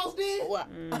Ricky Ross did? Well,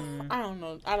 I don't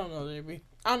know, JB.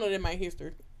 I don't know that my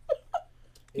history.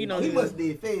 You know, he must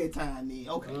did fair time then.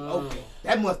 Okay.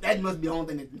 That must be the only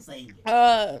thing that can save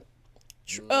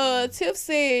it. Tiff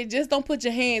said, just don't put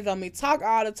your hands on me. Talk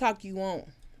all the talk you want.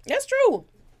 That's true.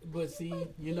 But see,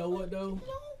 you know what though?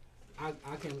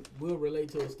 We'll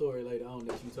relate to a story later on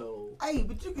that you told. Hey,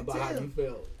 but you can about tell how you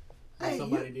felt.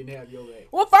 Somebody didn't have your back.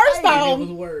 Well, first off, it was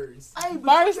words. It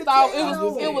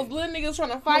was little niggas trying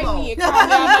to fight me and call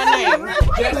me out my name.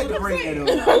 That's what I'm saying.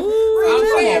 I'm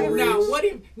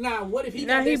saying, now what if he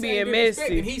got that being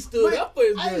messy and he stood up for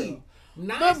his girl?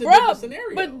 But bro,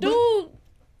 scenario. But dude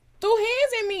threw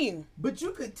hands at me. But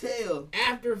you could tell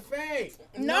after fact.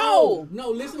 No,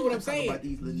 listen to what I'm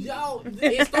saying. Yo,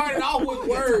 it started off with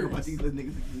words.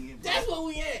 That's what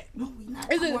we at. No, we not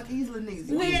talking about these little niggas.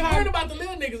 We ain't heard about the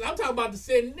little niggas. I'm talking about the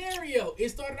scenario. It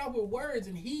started off with words,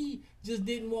 and he just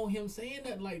didn't want him saying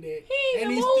nothing like that. He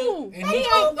and even he moved. And he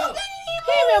spoke up. He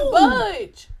even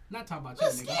budge. Not talking about you,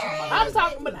 Look nigga. I'm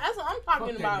talking, but that's what I'm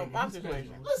talking Fuck that about. nigga. My He's situation.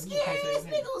 crazy. Look scary. This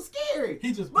nigga was scary.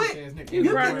 He just But bitch ass nigga.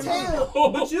 you right. could tell,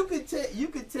 but you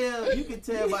could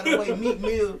tell by the way Meek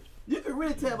Mill. You could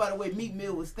really tell by the way Meek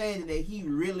Mill was standing that he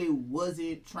really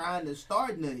wasn't trying to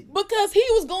start nothing. Because he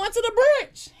was going to the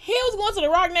brunch. He was going to the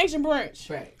Rock Nation brunch.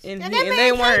 Facts. And, And he, that and man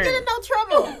they can't get in weren't. no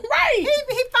trouble. Right.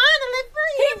 He finally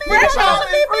free. He That man fresh trying off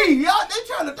to be Free. Y'all, they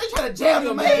trying to jam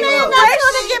the man Man, up. not trying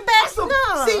to get back. That's some, No.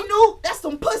 see, Nuke, that's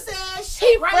some pussy ass He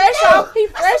shit right fresh there. off. He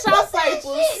fresh That's off some pussy ass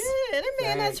Staples. shit. Yeah, that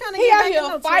man not trying to He get out back in here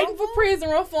no fighting trouble. for prison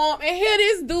reform, and here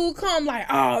this dude come like,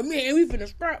 oh man, we finna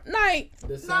scrap night.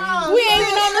 The same. Nah, We ain't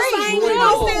even on the Street. same He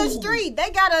level. still street. They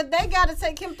gotta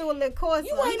take him through a little course.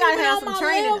 You so he ain't gotta even have on some my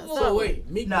training. level. Or So something. wait,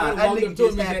 Meek Nah, Mill that walked nigga up to him just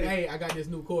and said, happened. "Hey, I got this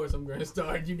new course I'm gonna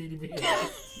start. You need to be in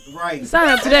it." Right. Sign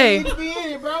up today. You need to be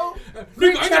in it, bro.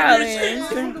 Free I got trial this shit. in.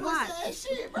 Some pussy ass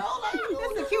shit, bro. Like, you That's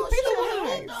don't a cute do picture shit of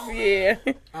like him. that, though. Yeah.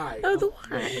 All right.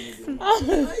 Otherwise. Oh,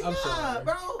 I'm sorry.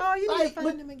 bro. Oh, you need to Like,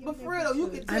 find him and get but him for real though, you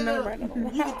back. can I tell. know, right? You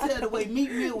can tell the way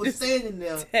Meek Mill was standing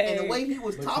there and the way he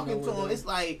was But you talking know to what, him. though? It's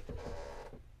like,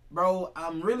 bro,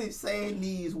 I'm really saying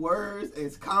these words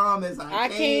as calm as I I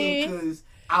can can. because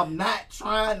I'm not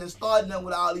trying to start nothing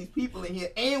with all these people in here,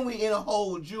 and we in a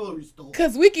whole jewelry store.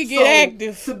 Cause we could get So,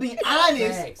 active. To be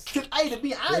honest, Facts. to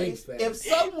be honest, facts. if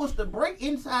something was to break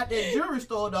inside that jewelry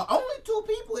store, the only two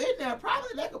people in there probably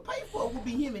that could pay for it would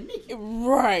be him and Nikki.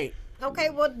 Right. Okay,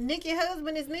 well, Nikki's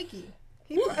husband is Nikki.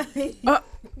 He probably,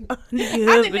 Nikki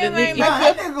I husband think and that man Nikki. Nah,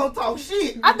 that nigga gonna talk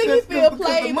shit. I think he because- feel because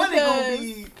played the money gonna because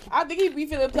be. I think he be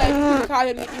feeling played because people call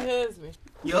him Nicki husband.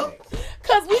 Yup.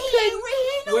 Cause we He ain't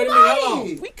couldn't, Wait a minute, hold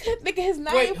on. we couldn't think of his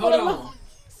name Wait, for hold the on. long.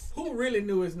 Who really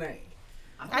knew his name?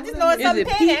 I just know it's Is something it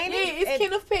petty, Pete? ain't Yeah, it? it's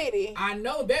Kenneth Petty. I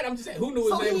know that. I'm just saying, who knew his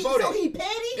So name he, before so that? he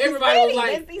petty? Everybody was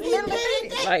like, He's He little petty?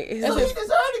 petty. Like, So it's he just,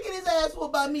 deserved to get his ass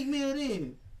whooped by Meek Mill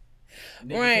then.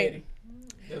 Nigga Right.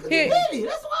 Petty. He Here- petty,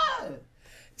 that's why.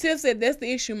 Tiff said that's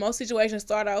the issue. Most situations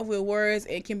start off with words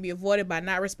and can be avoided by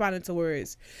not responding to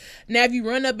words. Now, if you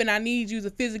run up and I need you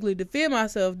to physically defend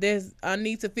myself, that's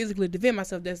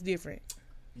different.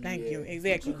 Thank you. But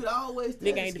Exactly. you could always tell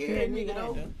Nigga the ain't scary defend me nigga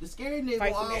though. either. The scary nigga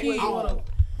Fight will for the always kid. wanna.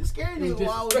 The scary He was nigga will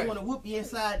always disrespectful. wanna whoop you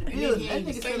inside the And building. then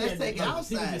That he nigga said, let's take it He was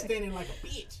just outside. standing like a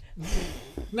bitch.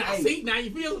 Now, Hey. see, now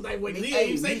you feel like, wait, he Hey, ain't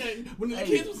even say Meek- nothing when the hey.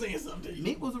 kids were saying something to you.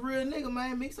 Meek was a real nigga,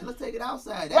 man. Meek said, let's take it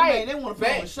outside. That Right. man, they want to put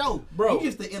on a Facts. show. Bro. You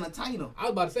just the entertainer. I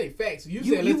was about to say facts. You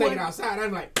You- said, you let's take it ain't- outside.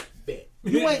 I'm like, bet.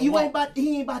 You ain't about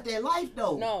he ain't about that life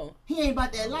though. No. He ain't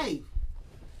about that life.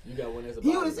 You got one that's about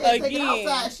He would have said take it Again.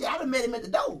 outside shit. I'd have met him at the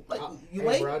door. Like you hey,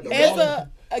 wait. bro, the As ball-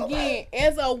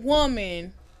 as a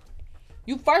woman,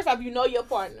 you first off, you know your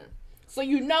partner. So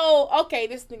you know, okay,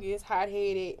 this nigga is hot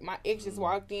headed. My ex just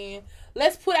walked in.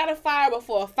 Let's put out a fire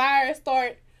before a fire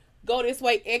start. Go this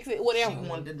way, exit, She whatever.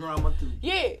 wanted the drama too.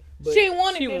 Yeah. But she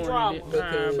wanted she the wanted drama. it.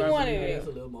 Because She wanted that's it.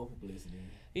 a little more publicity.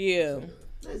 Yeah.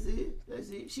 That's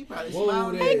it. She probably Whoa,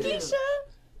 smiling. there. at Hey, him. Keisha.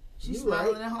 She's You right.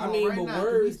 smiling at home I mean, right but now. 'Cause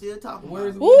words- we still talking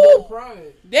Words about we it. Woo! got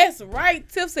pride. That's right.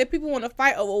 Tiff said people want to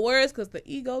fight over words because the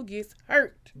ego gets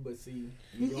hurt. But see,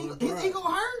 His ego and ego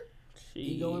pride. hurt.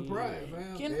 Ego and pride,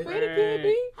 fam. Getting That- pretty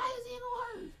PB. How is ego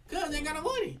hurt? Cause they ain't got no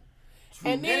money.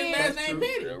 And And then, his last name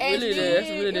Petty. and Really, then that's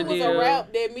really it the was deal. a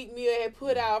rap that Meek Mill had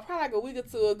put out probably like a week or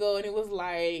two ago, and it was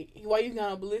like, "Why you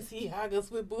got on Balenciagas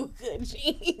with bootcut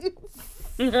jeans?"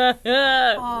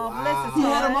 Oh, bless his He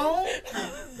had him heart.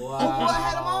 on. Wow. What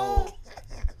had him on?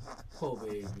 Poor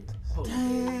baby. Poor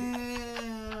baby.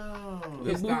 Damn.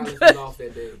 His stylist was off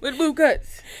that day. With boot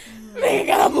cuts. Man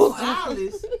got a boot cut.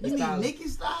 Stylist? You mean Stylist. Nikki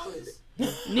stylist? I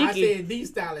Nikki. said the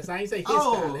stylist. I ain't say his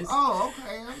Oh, stylist.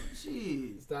 okay.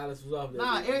 Shit. Stylist was off that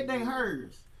Nah, day. everything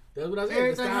hers. That's what I said.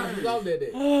 everything The stylist was hers. off that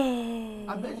day.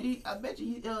 I bet you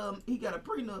he got a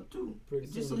prenup too. Pretty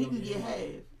Just so soon he can he get gonna half.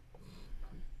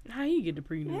 How you get the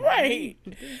prenup? Right.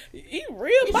 He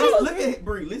real Just boss. look at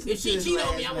Bree. Listen If to she his cheat on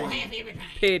last me, I'm gonna name. have everything.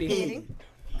 Petty. Petty.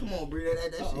 Come on, Bree.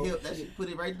 That should help. That should put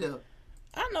it right there.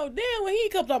 I know damn when he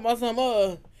come talking about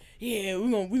something. Yeah,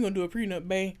 we gonna do a prenup,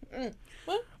 babe.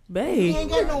 What? He Babe. ain't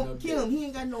got no Kim. He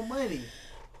ain't got no money.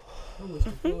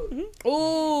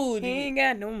 Ooh, He ain't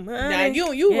got no money. now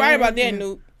you right about that,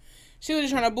 Nuke. She was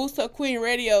just trying to boost her Queen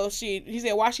Radio shit. He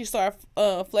said, why she start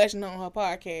flashing on her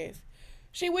podcast?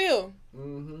 She will.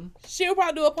 Mm-hmm. She'll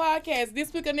probably do a podcast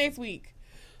this week or next week.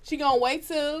 She gonna wait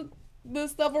till the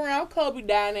stuff around Kobe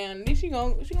die down, and then she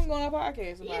gonna go on her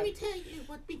podcast about it. tell you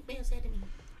what Big Man said to me.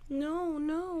 No.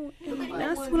 Nobody That's wanna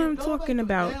what get- I'm nobody talking goes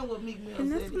about. down with Meek Mill And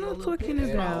said that's to what your I'm little talking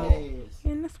petty about. ass.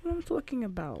 And that's what I'm talking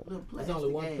about. Little There's only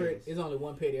one plastic petty. ass. It's only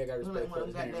one petty I got Look respect like one for.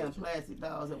 of them goddamn plastic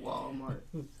dolls at Walmart.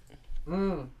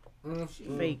 Shit.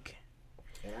 Fake.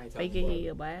 And I ain't Fake talking it Barbie.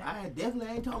 here, boy. I definitely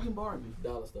ain't talking Barbie.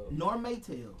 Dollar store. Nor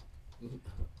Maytel.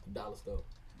 Dollar store.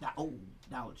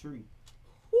 Dollar Tree.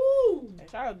 Woo! Hey,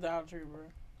 shout out to Dollar Tree, bro.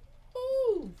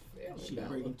 Woo! Family She dollar.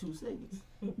 break in 2 seconds.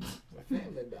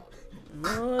 Family dollar.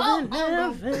 More than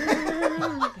ever.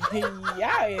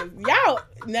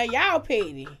 y'all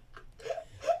petty.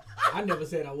 I never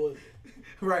said I was.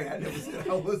 Right, I never said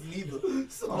I wasn't either.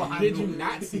 So I Did knew. you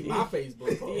not see my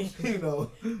Facebook post? You know.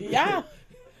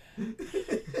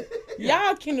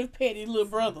 Y'all Kenneth Petty little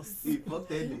brothers. See, fuck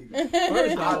that nigga.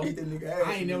 First I'll off, beat that nigga ass.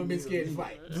 I ain't never been scared to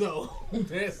fight. So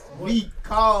that's one. Me,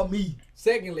 call me.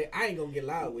 Secondly, I ain't gonna get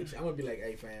loud with you. I'm gonna be like,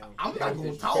 hey fam. I'm that not was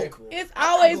gonna disrespectful. It's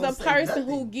always gonna the say person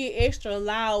who nothing. get extra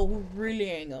loud who really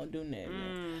ain't gonna do nothing.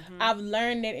 Mm-hmm. I've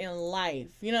learned that in life.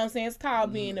 You know what I'm saying? It's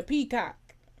called being a peacock.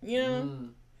 You know?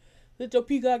 Let your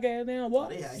peacock ass down, boy.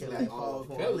 They out here like all falls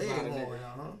for a fellas leg out of there. horn,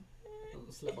 I'm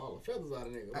gonna slap all the feathers out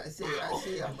of nigga. I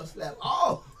see, I'm gonna slap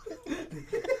all.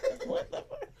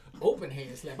 Open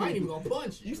hand slap. I ain't even gonna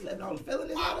punch you. You slapped all the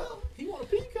felonies out of him? He want a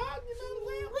peacock, you know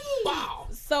what I'm saying? Bow.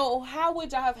 So how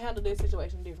would y'all have handled this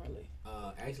situation differently?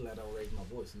 Actually, I don't raise my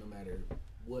voice no matter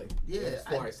what. Yeah, As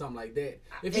far as something like that.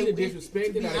 If it- he'd have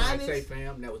disrespected, to be I'd like honest- say,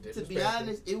 fam, that was To disrespectful. be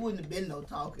honest, it wouldn't have been no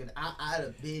talking. They'd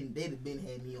have been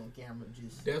had me on camera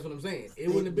just. That's what I'm saying. It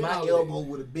wouldn't have been my all elbow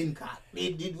would have been cocked.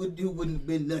 It wouldn't have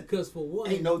been nothing. Because for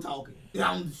one, Ain't no talking.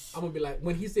 I'm gonna be like,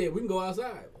 when he said we can go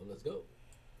outside, well, let's go.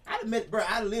 I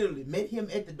literally met him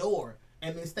at the door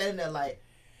and been standing there like,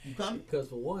 you coming? Because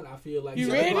for one, I feel like You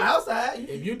Let's ready? go outside.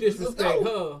 if you Let's disrespect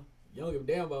go. her, you don't give a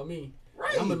damn about me.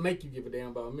 Right. I'm gonna make you give a damn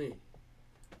about me.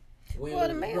 When Well,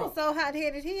 the it man drop. was so hot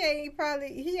headed, he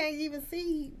ain't even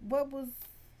see what was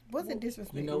it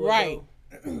disrespectful. You know what, Right.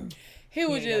 though? He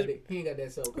was just, he ain't got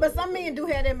that soul. But some men do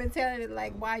have that mentality,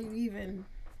 like, why you even?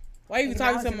 why you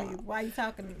talking to me? my, Why you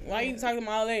talking to me? why you talking to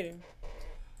my old lady?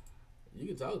 You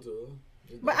can talk to her.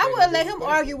 Just But don't I say would nothing let him disrespectful.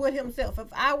 argue with himself. If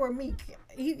I were me,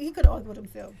 he could argue with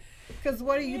himself. Because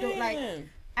what are you doing? Like, Yeah.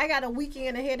 I got a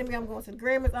weekend ahead of me. I'm going to the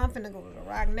Grammys. I'm finna go to the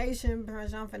Rock Nation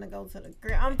brunch. I'm finna go to the.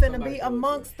 I'm finna Somebody be do it,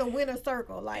 amongst the winner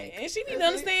circle. Like, And she need to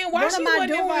understand why what she am I wasn't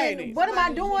doing? invited. What am I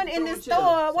Somebody doing need in to this throw a chair.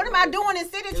 store? What am I doing in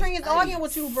City Trends Hey. arguing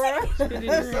with you, bro?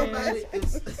 Somebody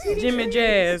Jimmy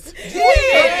Jazz.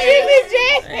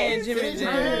 And Jimmy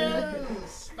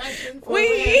Jazz.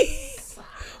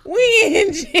 We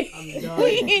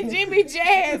in Jimmy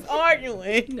Jazz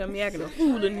arguing. You got me acting a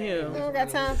fool in I here. don't got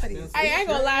time for this. I ain't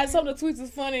gonna lie, some of the tweets was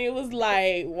funny. It was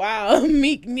like, wow,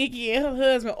 Meek, Nikki, and her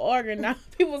husband arguing. Now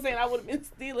people saying I would have been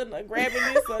stealing or grabbing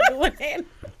this or doing that.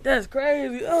 That's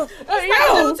crazy. Oh,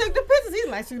 Yo, took the pictures. He's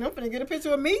like, shoot, I'm finna get a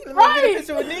picture of me. Let me get a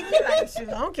picture of Nikki. Like, shoot,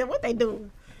 I don't care what they do.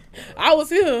 I was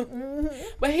here,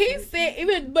 but he said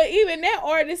even that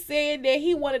artist said that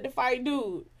he wanted to fight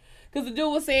dude. Cause the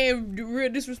dude was saying real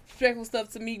disrespectful stuff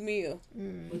to Meek Mill.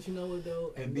 But you know what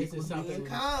though? and this Meek is was being something.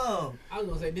 calm. I was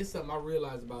gonna say this is something I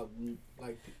realized about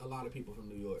like a lot of people from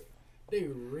New York. They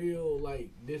real like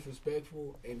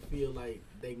disrespectful and feel like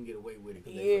they can get away with it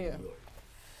because they Yeah. from New York.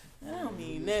 I don't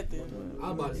mean nothing.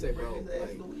 I was about to say, bro, Bring his ass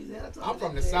like, to Louisiana, I'm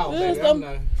from the that South, This baby. is I'm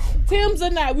not. Tim's or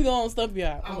not, we gonna stump you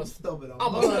out. I'm stupid.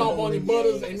 I'm gonna stomp on your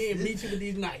butters and then beat you with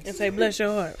these knives. and say bless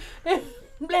your heart.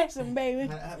 Bless him, baby.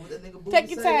 What that nigga Booby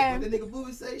Take your say, time. What that nigga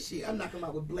Booby say? Shit, I'm knocking him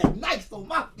out with black knives on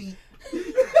my feet.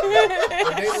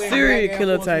 Serial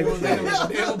killer type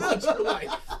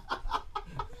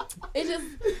It's just,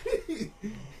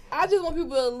 I just want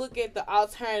people to look at the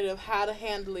alternative, how to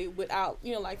handle it without,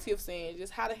 you know, like Tiff saying,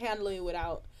 just how to handle it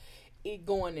without it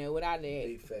going there, without that.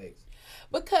 Big facts.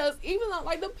 Because even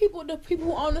like the people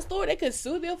who own the store, they could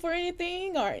sue them for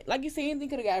anything, or like you said, anything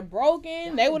could have got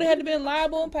broken. They would have had to been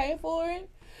liable and pay for it.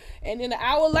 And then an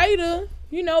hour later,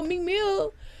 you know, Meek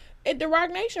Mill at the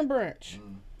Rock Nation brunch,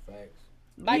 Facts.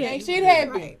 like Yeah, ain't he shit was there.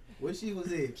 happened. Where she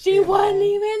was at? She At wasn't home.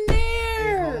 even At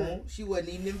there. home. She wasn't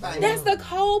even invited. That's the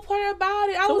cold part about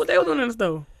it. I So was what they was doing in the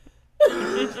store?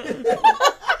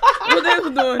 What they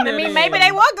was doing there? I mean, then? maybe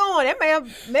they were going. That may have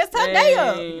messed her day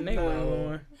up. Dang, they weren't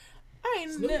going. I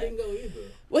ain't Snoop know. didn't go either.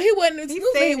 Well, he wasn't. He He said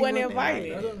said he he wasn't wasn't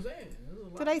invited. That's what I'm saying. There's a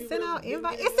lot So of they people sent that out didn't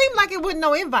invites. get It seemed like it wasn't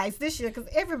no invites this year because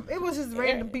it was just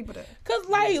random people there. Cause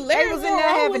like They Larry was in there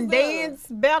having there. dance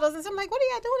battles and so I'm like, what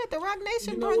are y'all doing at the Rock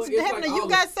Nation You know what? brunch? It's Having like a You all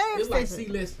Got the- Served It's like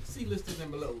station. C-listers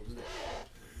and belows.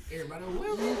 Everybody,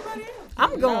 where's everybody else?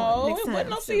 I'm going No, next it time. wasn't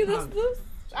no C-listers.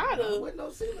 What no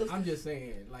serious? I'm just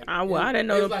saying, like, I didn't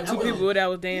know it's the like two one- people that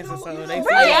was dancing, so they. Oh,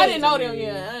 yeah, I didn't know them.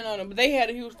 Yeah, I didn't know them, but they had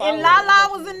a huge following. And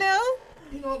Lala was in there.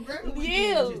 You know, Grammy weekend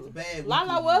Yeah, was just a bad Lala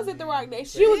weekend, was at the man. Rock Day.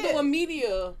 She was Yeah. doing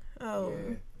media. Oh.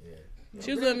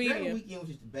 She was Grammy doing media. weekend was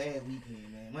just a bad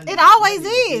weekend, man. My It nigga- always my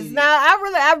nigga is. did. Now I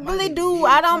really My do. nigga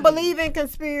I did don't funny. believe in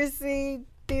conspiracy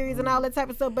theories and all that type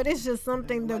of stuff, but it's just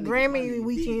something. The Grammy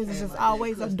weekends is just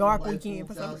always a dark weekend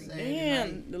for some reason.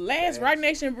 Damn, the last Rock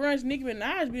Nation brunch Nicki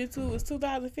Minaj been to was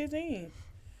 2015.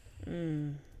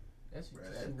 That's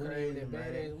crazy, that man.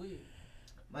 badass wig.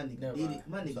 My nigga Never did mind. it.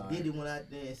 My I'm nigga sorry. did it when out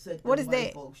there and set What them is white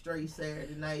that? folks straight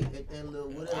Saturday night at that little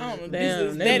whatever. I don't know.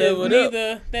 Damn, they That is leveled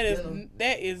neither.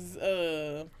 That is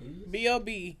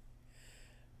B.O.B.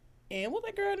 And what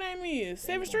that girl name is?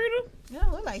 Seven Streeter? Yeah,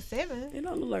 look like 7. It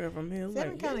don't look like her from here. It look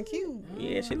 7 like, kind of cute.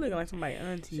 yeah, she looking like somebody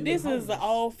auntie. This is an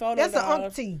old photo. That's an dog.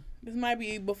 auntie. This might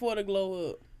be before the glow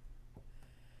up.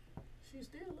 She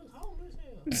still look homeless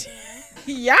hell.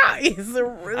 Yeah, it's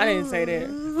rude. I didn't say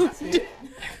that.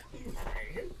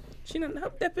 She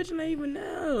not that picture not even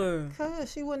know.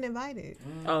 Cause she wasn't invited.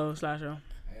 Oh, slideshow.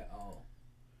 At all.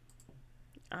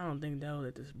 I don't think that was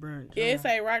at this brunch. Yeah, it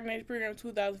say Rock Nation Program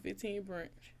 2015 brunch.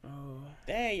 Oh,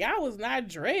 Dang, y'all was not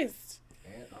dressed.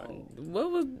 At all.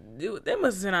 what was? They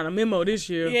must have sent out a memo this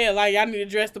year. Yeah, like y'all need to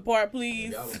dress the part,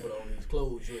 please. Y'all gonna put on these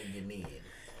clothes, you ain't getting in.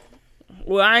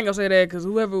 Well, I ain't gonna say that because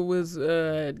whoever was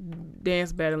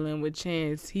dance battling with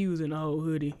Chance, he was in a whole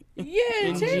hoodie. Yeah, In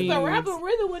Chance the jeans. rapper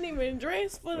really wasn't even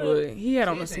dressed for the. Well, he had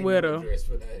on a Chance ain't sweater. even dressed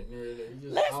for that. They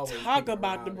just Let's always talk kicking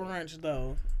about the around. brunch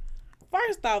though.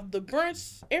 First off, the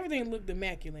brunch, everything looked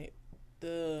immaculate.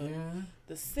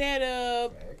 The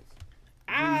setup,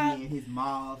 He in his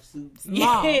mauve suits.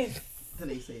 yes, Then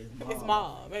they say it's mauve. it's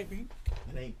mom, baby.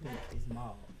 It ain't pink, it's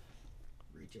mauve.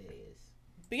 Rich ass.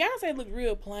 Beyonce looked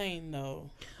real plain though.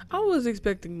 I was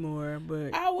expecting more,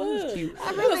 but I was. it was cute.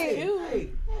 I really. Hey,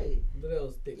 But that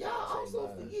was thick. y'all also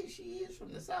Same forget she is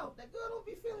from the South. That girl don't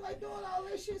be feeling like doing all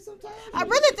that shit sometimes. I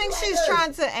really think she's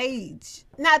trying to age.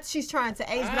 Not she's trying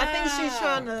to age, but I think she's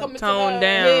trying to. Coming to Tone the-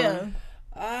 down.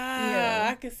 Yeah, Yeah,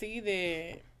 I can see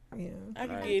that. yeah. I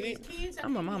can get it.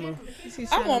 I'm a mama.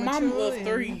 She's I'm trying a to mama mature of and-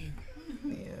 3.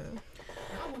 Yeah.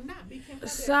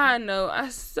 Side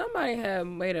note, somebody had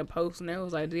made a post and it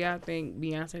was like, do y'all think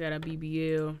Beyonce got a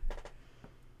BBL?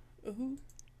 Who?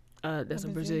 That's a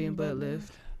Brazilian butt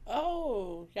lift.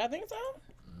 Oh, y'all think so?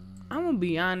 I'm gonna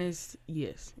be honest,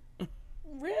 yes.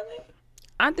 Really?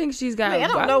 I think she's got. I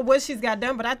don't know what she's got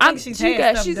done, but I think she's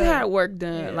had stuff she's done. had work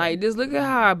done. Yeah. Like, just look at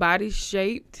how her body's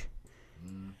shaped,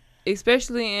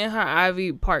 especially in her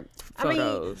Ivy Park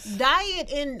photos. I mean,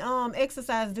 diet and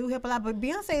exercise do help a lot, but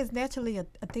Beyonce is naturally a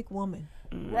thick woman.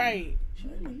 Right.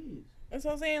 That's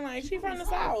what I'm saying. Like, she from the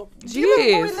South. She Do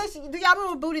y'all is.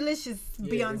 remember Bootylicious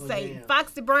Yeah, Beyonce? yeah.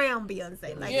 Foxy Brown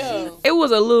Beyonce. Like, Yeah. It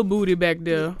was a little booty back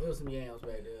there. There was some yams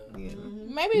back there.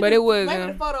 Maybe But it was,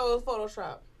 maybe the photo was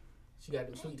Photoshop. She got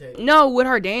them sweet taters. No, with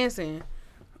her dancing,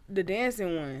 the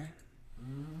dancing one.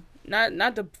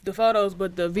 Not the photos,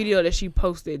 but the video that she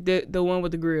posted. The one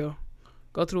with the grill.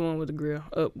 Go to the one with the grill.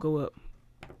 Up, go up.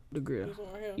 The grill. This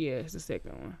one right here. Yeah, it's the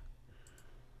second one.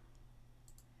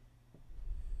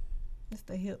 it's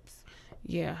the hips.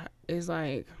 Yeah, it's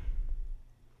like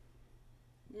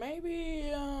Maybe,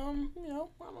 I don't know.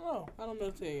 I don't know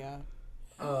what to tell y'all.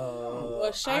 I A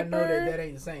know shaper? that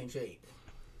ain't the same shape.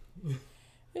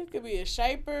 It could be a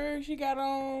shaper she got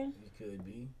on. It could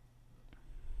be.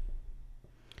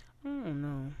 I don't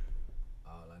know.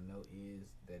 All I know is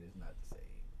that it's not the same.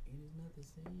 It is not the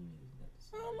same. It is not the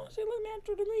I same. don't know. She look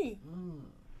natural to me.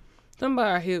 Something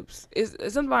about her hips. It's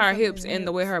something about her hips and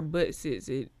the way her butt sits.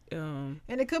 And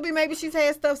it could be maybe she's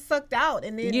had stuff sucked out,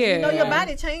 and then Yeah. you know your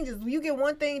body changes. You get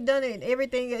one thing done, and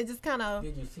everything it just kind of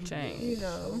Did you see Change. the You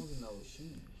know. shoes and those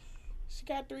shoes? She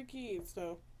got 3 kids,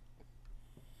 so.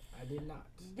 I did not.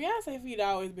 Beyonce feet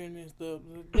always been messed up.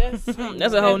 That's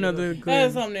That's a whole nother.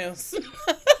 That's something else.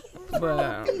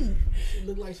 But She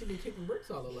looked like she been kicking bricks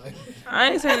all her life.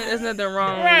 I ain't saying that there's nothing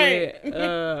wrong Right.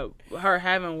 with her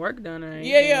having work done or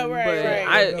anything. Yeah, right, but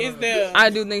right. It's there. I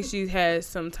do think she has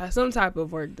some type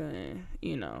of work done.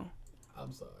 You know.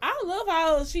 I'm sorry. I love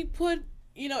how she put,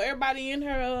 everybody in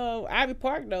her Ivy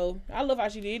Park, though. I love how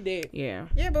she did that. Yeah.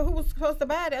 yeah. But who was supposed to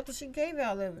buy it after she gave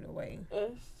all of it away?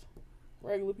 Us,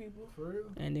 regular people. For real?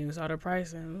 And then we saw the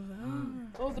price and it was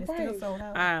like, What was the It's still price? sold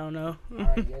out. I don't know. All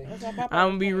right, yeah. That's how Papa I'm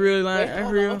gonna be real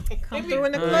real. Come through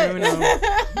in the I clutch. don't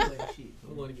know.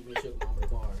 I'm going to give me a sugar mama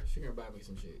tomorrow. She gonna buy me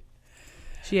some shit.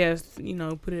 She has,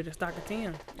 put it a stock of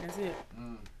 10. That's it.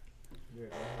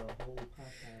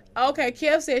 Okay,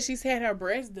 Kev said she's had her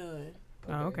breast done.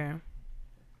 Oh, okay.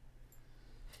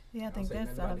 Yeah, I Don't think say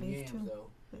that's nothing about the obvious yams, too.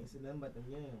 though. Ain't said nothing about them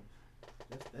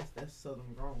yams. That's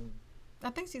southern grown. I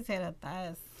think she's had her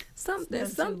thighs.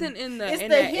 There's something in the It's in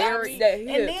the that hips, area. That and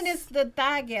hips. then it's the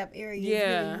thigh gap area. It's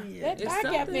Yeah. really weird. That It's thigh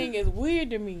gap something- thing is weird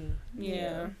to me.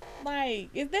 yeah. Like,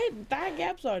 is that thigh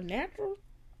gaps are natural?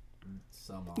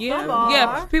 Some are. Yeah. Some are.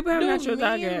 Yeah. People have Do natural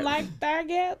thigh men gaps. like thigh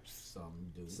gaps? Some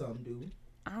do. Some do.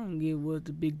 I don't get what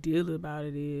the big deal about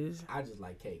it is. I just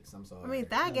like cakes. I'm sorry. I mean,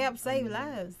 thigh gap save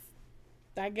lives.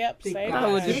 That gap Thick save thighs.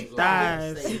 Oh, lives. just Thick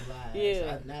thighs. save lives.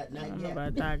 Yeah. Not I don't know gap.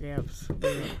 about thigh gaps.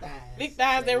 Thick Big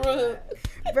thighs, they save rub.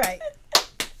 lives. Right.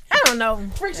 I don't know.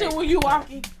 Friction when you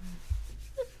walking.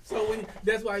 So when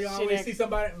that's why you Shit, always that- see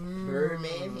somebody.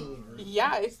 Birdman Henry.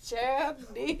 Yeah, it's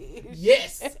childish.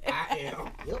 Yes, I am.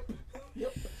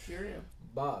 Yep. Sure am.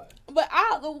 But But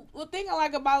the thing I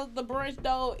like about the brunch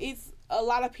though, it's a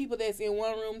lot of people that's in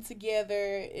one room together.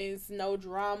 It's no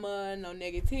drama, no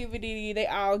negativity. They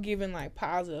all giving like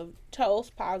positive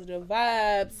toast, positive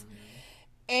vibes,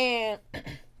 and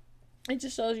it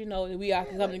just shows that we all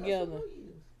can come together.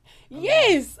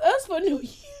 Yes, us for New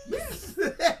Year. Yes.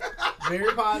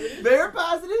 very positive. Very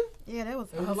positive. Yeah, that was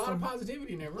There was a lot of awesome.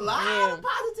 positivity in that A room. lot of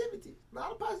positivity. A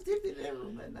lot of positivity in that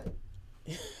room that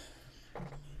night.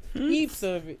 Heaps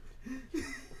of it.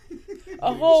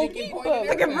 A whole Chicken heap point of and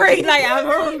it. Looking great, like I'm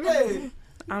hungry. Hey.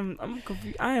 I'm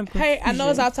confused. I am confused. Hey, I know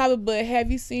it's off topic, but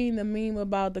have you seen the meme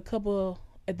about the couple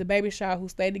at the baby shower who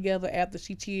stayed together after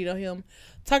she cheated on him,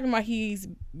 talking about he's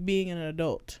being an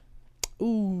adult?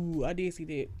 Ooh, I did see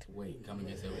that. Wait, come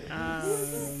against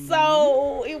it.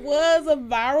 So it was a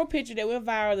viral picture that went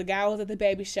viral. The guy was at the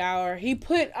baby shower. He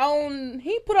put on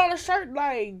a shirt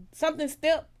like something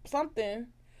Step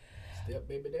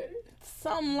baby daddy.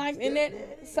 something like in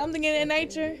that something in that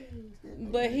nature.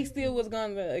 But he still was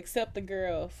gonna accept the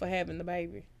girl for having the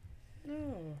baby,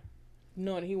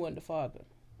 knowing he wasn't the father.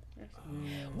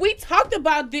 We talked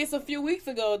about this a few weeks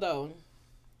ago, though.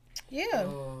 Yeah,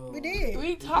 we did.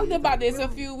 We talked about this a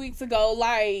few weeks ago,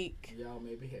 like. Y'all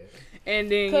maybe have. And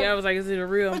then y'all was like, "Is it a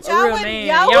real But man?"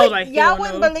 y'all, was like, y'all "Hell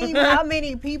wouldn't no." believe how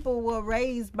many people were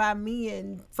raised by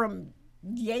men from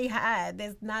yay high.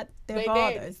 That's not their They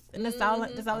fathers, did. and that's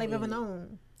all they've ever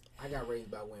known. I got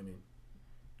raised by women.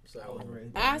 So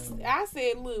I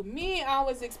said, look, men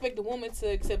always expect a woman to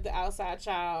accept the outside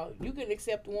child. You can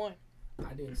accept one.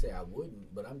 I didn't say I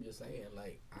wouldn't, but I'm just saying,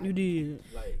 like, You did.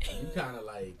 like you kind of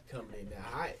like coming in there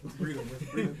hot.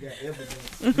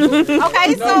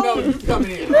 Okay, so No, you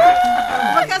coming in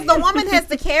hot. because the woman has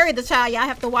to carry the child, y'all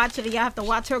have to watch it, and y'all have to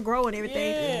watch her grow and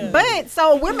everything. Yeah. But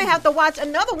so women have to watch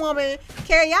another woman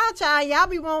carry y'all child. Y'all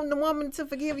be wanting the woman to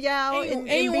forgive y'all And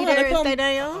and you be want her there to and come- stay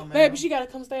down. Baby, she gotta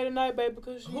come stay tonight, baby,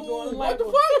 because she's going to What the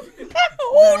labor. fuck?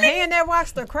 The hand that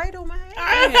rocks the cradle, man.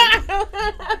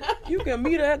 You can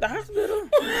meet her at the hospital.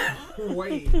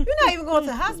 Wait. You're not even going to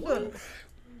the hospital.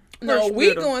 No, we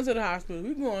Hospital. going to the hospital.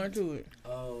 We going to it.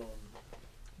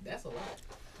 That's a lot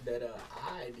that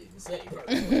I didn't say.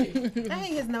 Personally.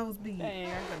 Dang, his nose big. Dang,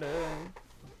 I could've-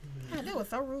 God, that was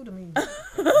so rude to me. But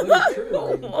it's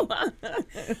true.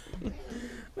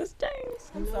 Miss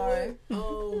James. I'm sorry. I I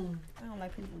don't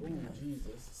like people with big nose.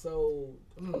 Jesus. So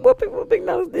What people big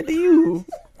nose did to you?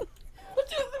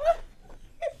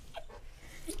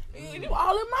 You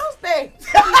all in my state.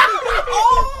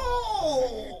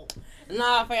 Oh!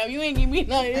 Nah, fam, you ain't give me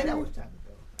none of Hey, that that. was chocolate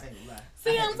though. I ain't gonna lie.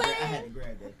 See I what I'm had to saying? I had to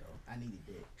grab that though. I needed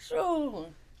that. Sure.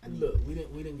 look, we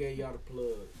didn't give y'all the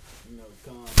plug. You know,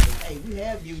 calm down. Hey, we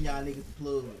have given y'all niggas the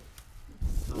plug.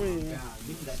 Calm down.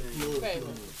 Niggas got the plug. Okay.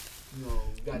 plug. You know,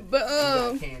 got, But, we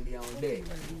got candy on deck.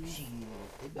 Shit.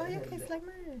 Oh, your kiss like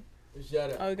mine.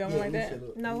 Shut up. Oh, you got one like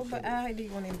that? No, but I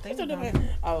didn't want anything. What's about that?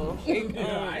 it. Oh.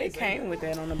 It came with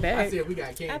that on the I back. said we got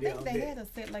I candy think on they deck. had a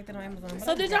set like that on Amazon. but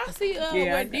So I did forgot y'all see Yeah, I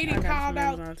where got- Diddy I got called some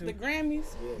out Amazon, too. the Grammys?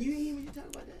 You ain't hear me talk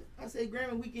about that? I said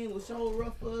Grammy weekend was so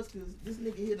rough for us because this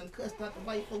nigga here done cussed out the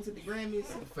white folks at the Grammys.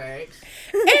 Facts.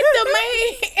 And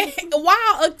the man,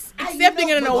 while accepting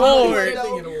know, an but award.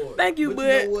 you Thank you,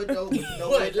 But you but know what though? But you know But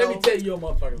what let me though? tell you,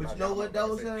 motherfucker. But you know what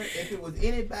though, son? If it was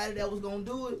anybody that was gonna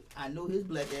do it, I knew his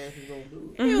black ass was gonna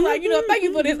do it. He was like, thank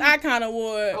you for this icon I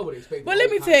award. would expect. But let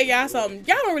me tell y'all something.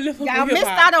 Y'all don't really fuck Y'all with missed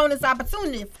hip-hop. out on this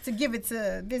opportunity to give it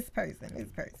to this person.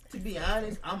 To be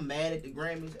honest, I'm mad at the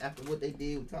Grammys after what they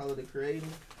did with Tyler the Creator.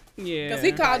 Yeah. Because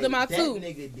he called them out that too.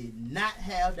 nigga did not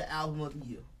have the album of the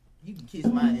year. You can kiss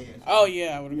my ass. Oh,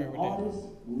 yeah, I would agree with that. Artists,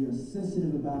 we are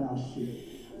sensitive about our shit.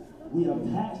 We are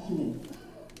passionate.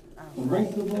 The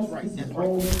rest of us, this is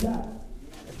all we got.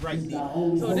 That's right, This is D. our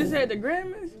only So this hope. had the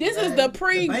Grammys? This is the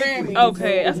pre-Grammy.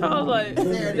 Okay, that's how I was like,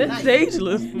 Saturday that's night.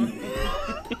 ageless.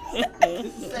 This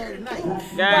is Saturday night.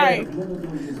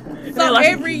 Right. So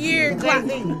every year,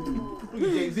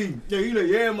 Jay-Z. Yeah, you know,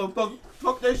 yeah, motherfucker.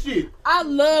 Fuck that shit. I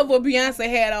love what Beyonce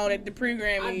had on at the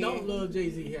pre-Grammy. I don't love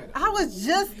Jay-Z hat. I was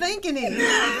just thinking it.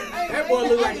 That boy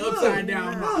look like upside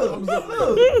down.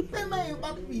 Look, that man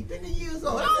about to be 50 years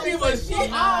old. I don't give a shit. All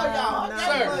y'all. I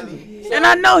got Sir. money. And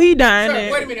I know he dying.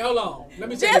 Sir, wait a minute, hold on. Let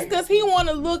me Just because he want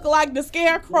to look like the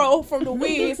Scarecrow from the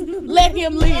Wiz, let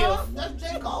him live. That's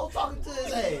J. Cole talking to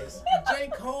his ass. J.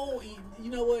 Cole, you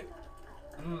know what?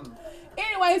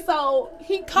 Anyway, so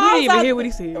he You calls didn't even out. hear what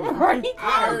he said. Right, he I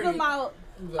calls heard them it. out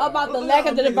about the lack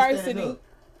of the diversity,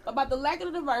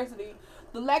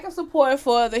 the lack of support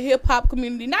for the hip hop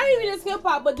community. Not even just hip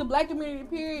hop, but the black community.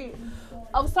 Period.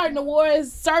 Of certain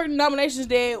awards, certain nominations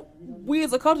that we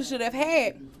as a culture should have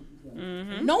had.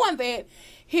 Knowing that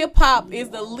hip hop is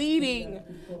the leading,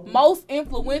 most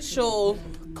influential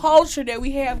culture that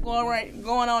we have going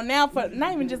on now, for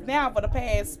not even just now, for the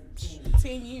past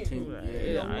 10 years. You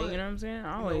know what I'm saying?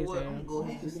 I You know always what? say. I'm gonna go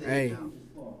ahead and say Hey. it now.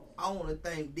 I want to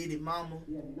thank Diddy Mama,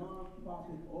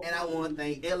 and I want to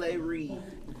thank L.A. Reid.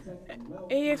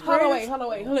 Hold on,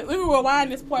 wait. Let me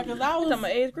rewind this part because I was talking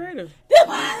about eighth graders.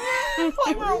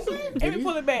 Let me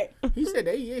pull it back. He said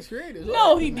they eighth graders.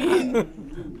 No, he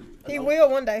didn't. He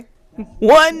will one day.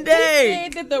 One He day.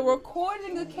 said that the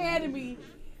Recording Academy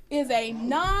is a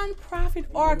non-profit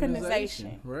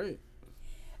organization Right.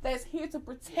 that's here to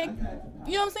protect.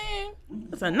 You know what I'm saying?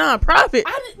 It's a non-profit.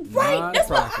 Right. That's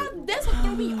what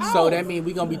threw me off. So that means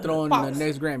we gonna be throwing False. the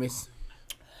next Grammys.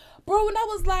 Bro, and I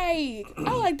was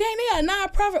like, dang, they a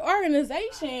non-profit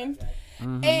organization.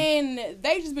 And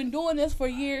they just been doing this for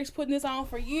years, putting this on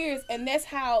for years, and that's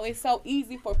how it's so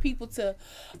easy for people to,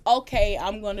 okay,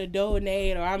 I'm gonna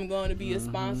donate or I'm gonna be a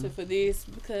sponsor for this,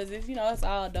 because it's, you know, it's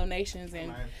all donations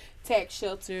and tax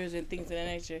shelters and things of that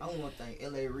nature. I want to thank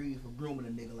L.A. Reid for grooming a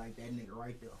nigga like that nigga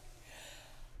right there.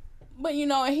 But you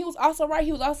know, and he was also right.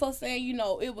 He was also saying, you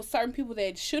know, it was certain people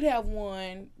that should have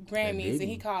won Grammys, and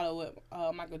he called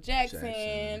it Michael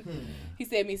Jackson. He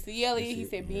said Missy Elliott. He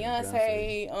said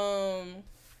Beyonce.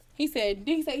 He said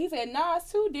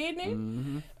Nas too,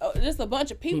 didn't he? Just a bunch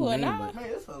of people, and Man,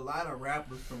 there's a lot of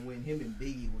rappers from when him and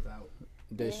Biggie was out.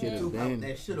 That should have Tupac been.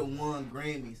 that should have won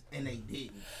Grammys and they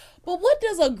didn't. But what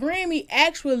does a Grammy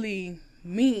actually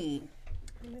mean?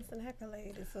 It's an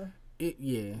accolade. It's a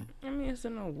Yeah. I mean, it's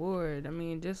an award. I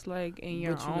mean, just like in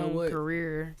your But you know own what?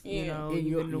 career, you Yeah. know, In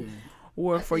you your- get an yeah.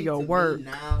 award I for think your to me work.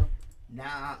 Now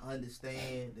I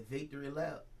understand the victory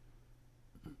lap.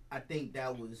 I think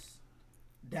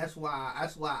that's why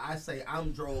I say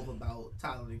I'm drove about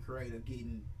Tyler the Creator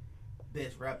getting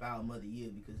best rap album of the year,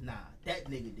 because that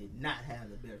nigga did not have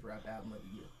the best rap album of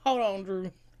the year. Hold on,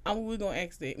 Drew. We're gonna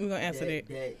ask that. We're gonna answer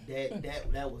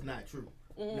that. That was not true.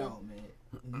 No,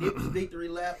 man. Nip's victory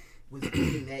lap was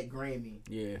getting that Grammy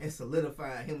Yeah. and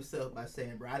solidifying himself by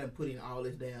saying, bro, I done put in all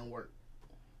this damn work.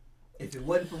 If it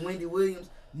wasn't for Wendy Williams,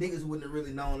 niggas wouldn't have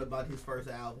really known about his first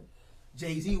album.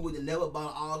 Jay-Z would have never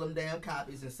bought all them damn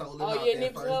copies and sold them out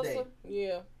that first day.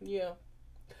 Yeah.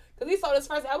 Cause he sold his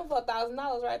first album for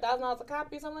 $1,000, right? $1,000 a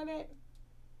copy, something like that.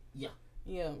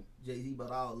 Yeah. Jay-Z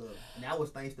bought all of them. And that was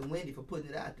thanks to Wendy for putting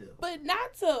it out there. But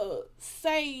not to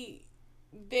say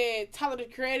that Tyler the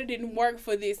Creator didn't work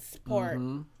for this part.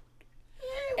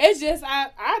 It's just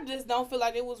I just don't feel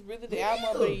like it was really the album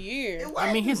of the year.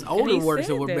 I mean, his And older he works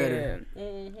said were that. better.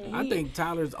 Mm-hmm. I think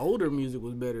Tyler's older music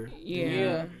was better.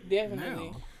 Yeah. Definitely.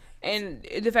 Now. And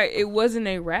the fact it wasn't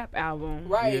a rap album.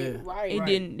 Right, Yeah. right. It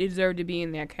didn't deserve to be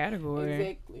in that category.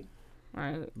 Exactly.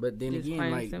 Right. But then Just again,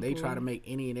 plain like they simple. try to make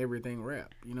any and everything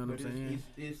rap. You know what But I'm saying?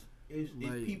 it's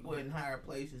Like- people in higher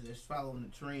places that's following the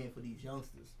trend for these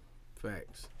youngsters.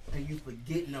 Facts. And you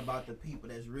forgetting about the people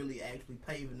that's really actually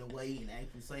paving the way and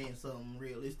actually saying something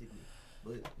realistically.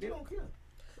 But they don't care.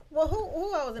 well.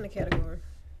 Who else in the category?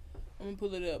 I'm gonna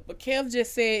pull it up. But Kev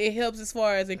just said it helps as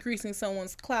far as increasing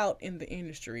someone's clout in the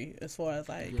industry. As far as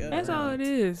like, That's all it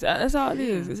is. That's all it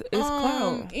is. It's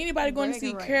clout. Anybody going to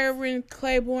see Bragging rights. Karen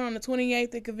Claiborne on the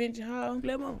 28th at Convention Hall? I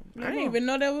didn't even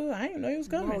know I didn't know he was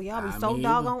coming. Oh, y'all be I so mean,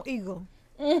 doggone eagle.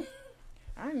 I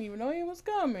didn't even know he was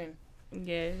coming.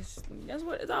 Yes, that's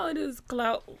what it's all it is.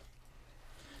 Clout.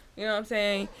 You know what I'm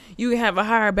saying? You can have a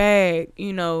higher bag.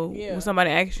 You know, Yeah. when somebody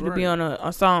asks you to be Right. on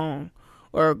a song,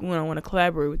 or when I want to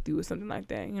collaborate with you or something like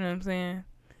that. You know what I'm saying?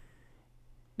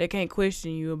 They can't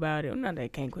question you about it. Well, not they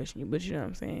can't question you, but you know what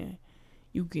I'm saying.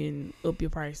 You can up your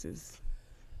prices.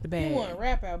 The You bag. want a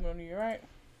rap album on you, right?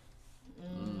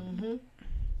 Mm-hmm.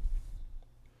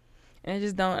 And it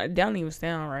just don't even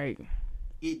sound right.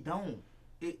 It don't.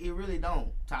 It really don't.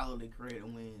 Tyler the Creator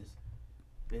wins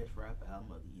best rap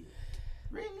album of the year.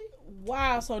 Really?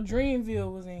 Wow, so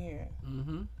Dreamville was in here.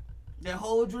 Mm-hmm. That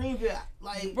whole Dreamville,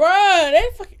 like, Bruh, they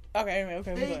fucking... Okay,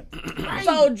 we they, good. right.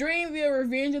 So, Dreamville,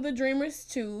 Revenge of the Dreamers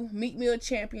 2, Meek Mill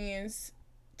Champions,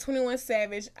 21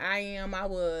 Savage, I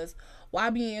Was,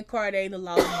 YB Cordae, The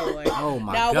Lost Boy. Oh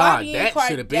my Now, God, YB that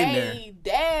should have been there.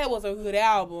 That was a good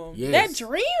album. Yes. That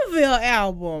Dreamville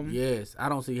album. Yes, I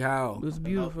don't see how. It was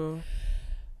beautiful.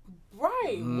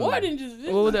 Right. More than just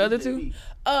this. What were the other two?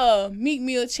 Meek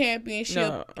Mill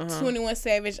Championship, No, 21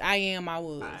 Savage, I Am, I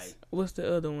Was. What's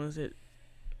the other ones?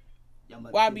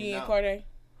 YB and Cordae.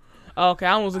 Oh, okay,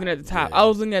 I was looking at the top. Yeah. I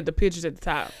was looking at the pictures at the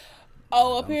top.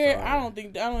 Oh, up I'm here, sorry. I don't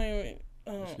even.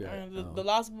 got? The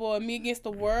Lost Boy, Me Against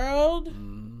the World.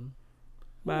 Mm-hmm.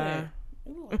 Bye.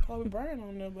 It look like Kobe Bryant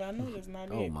on there, but I know that's not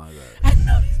Oh it. my God. I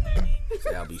know that's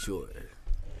not it. I'll be sure.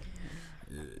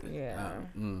 Yeah.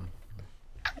 Mm.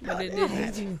 But it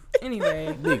didn't.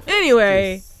 Anyway. Big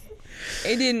Anyway.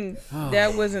 It didn't.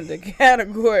 That wasn't the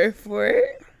category for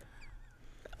it.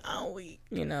 I'm weak.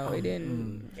 You know, it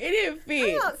didn't. It didn't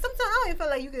fit. Sometimes I don't feel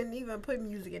like you can even put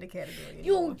music in a category.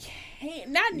 anymore. You can't.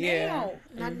 Not Yeah. now.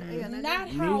 Not Not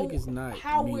Music how is not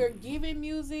how we're music. giving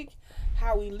music,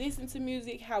 how we listen to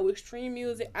music, how we stream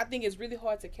music. I think it's really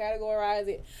hard to categorize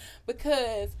it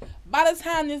because by the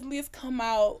time this list come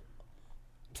out,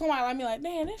 somebody like me like,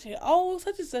 damn, that shit old,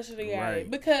 such and such a guy.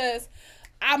 Right. Because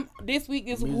this week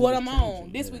is Music what is I'm changing,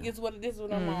 on. This yeah. week is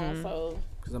what I'm on. So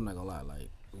Because I'm not gonna lie, like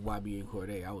YB and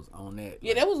Cordae, I was on that.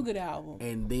 yeah, that was a good album.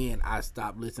 And then I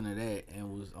stopped listening to that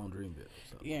and was on Dreamville.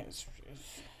 So, Yeah,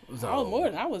 so I was more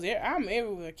than I was there. I'm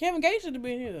everywhere. Kevin Gates should have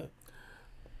been here.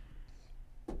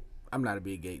 I'm not a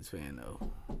big Gates fan though.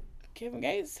 Kevin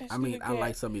Gates. I mean, I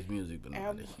like some of his music, but I'm not a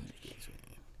Album. huge Gates fan.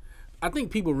 I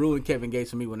think people ruined Kevin Gates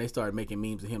for me when they started making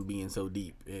memes of him being so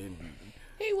deep. And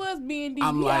He was being deep.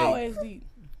 I'm He like- always deep.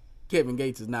 Kevin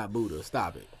Gates is not Buddha.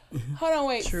 Stop it. Hold on,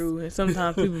 wait. True. And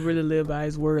sometimes people really live by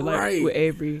his word. Like Right. with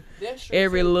every That's true.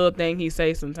 every too. little thing he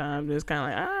says sometimes it's kinda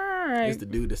like, alright. It's the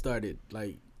dude that started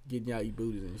like getting y'all eat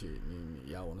booties and shit. And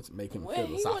y'all want to make him Well, he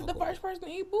philosophical. wasn't the first person to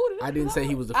eat booty. I didn't say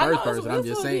he was the I know, first person. I'm this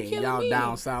just would be saying killing y'all me.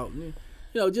 down south. You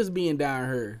know, just being down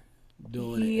here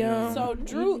doing it. Yeah. and- So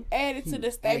Drew added to the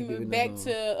active statement in back the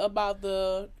to about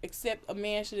a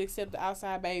man should accept the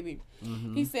outside baby.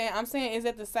 Mm-hmm. He said, I'm saying, is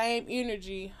that the same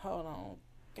energy? Hold on.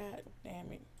 God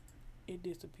damn it. It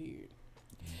disappeared.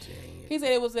 He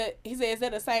said is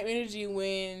that the same energy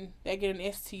when they get an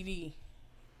STD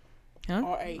Huh?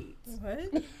 or AIDS?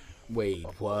 What? Wait,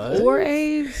 what? Or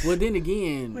AIDS. Well, then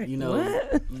again, you know,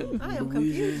 What? I am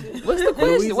confused. What's the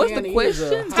question? What's the Louisiana is a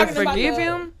question? To Talking about forgive the-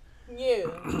 him?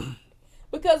 Yeah.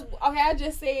 Because I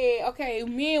just said, okay,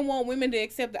 men want women to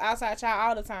accept the outside child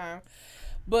all the time.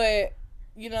 But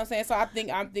you know what I'm saying? So I think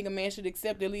a man should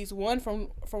accept at least one from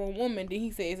a woman. Then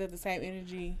he says that the same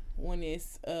energy when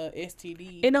it's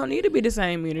STD. It don't need to be the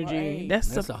same energy. Right.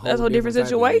 That's a whole different type of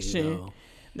situation. energy, though.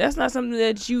 That's not something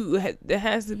that that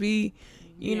has to be,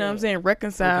 you know what I'm saying,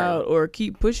 reconciled or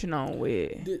keep pushing on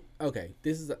with. Okay,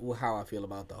 this is how I feel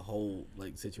about the whole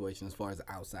like situation as far as the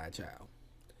outside child.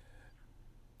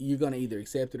 You're gonna either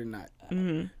accept it or not.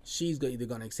 Mm-hmm. She's either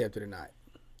gonna accept it or not,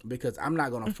 because I'm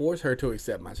not gonna force her to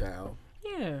accept my child.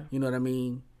 Yeah. You know what I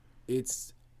mean?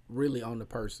 It's really on the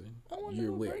person I wonder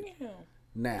you're who with. bringing him.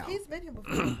 Now, He's been here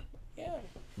before. Yeah.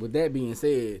 with that being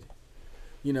said,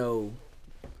 you know,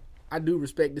 I do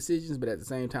respect decisions, but at the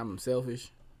same time, I'm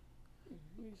selfish.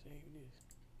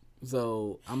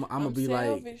 So I'm gonna be like,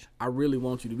 selfish. I really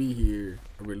want you to be here.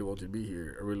 I really want you to be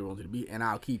here. I really want you to be, and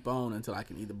I'll keep on until I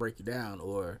can either break you down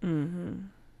or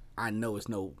I know it's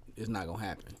not gonna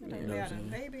happen. You know what I'm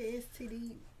saying? Baby,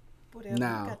 STD, whatever.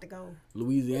 Now, You got to go.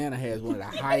 Louisiana has one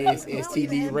of the highest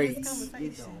STD rates.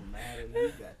 It don't matter.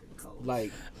 You got to go.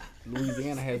 Like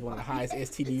Louisiana has one of the highest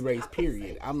STD rates.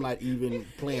 Period. I'm not even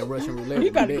playing Russian roulette. You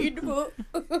with gotta that. eat the book.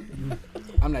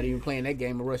 I'm not even playing that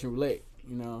game of Russian roulette.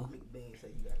 You know. Big Bang say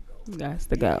you gotta go. That's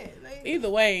the go. Either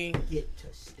way. Get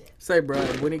to step. Say, bro,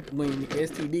 when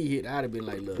STD hit, I'd have been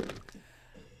like, look,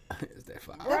 it's that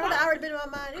fire. That would have already been in my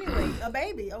mind anyway. A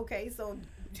baby, okay, so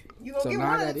you gonna So get now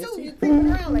I one or got two. STD. You think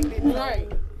around like that,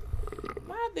 Right.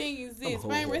 My thing is I'm a this, whole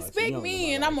man. boss. You Respect don't me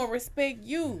know and my I'm gonna respect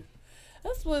you.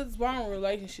 That's what's wrong with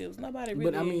relationships. Nobody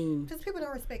really. But I mean, Just people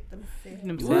don't respect themselves.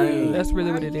 Themselves. Right. That's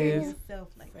really what it Argue is. yourself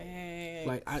like that. Man.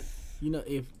 like you know,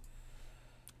 if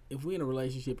we're in a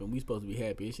relationship and we supposed to be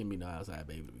happy, it shouldn't be no outside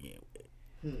baby to begin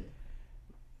with.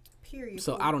 Period.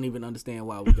 So I don't even understand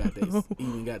why we got this,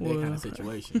 even got that kind of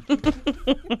situation.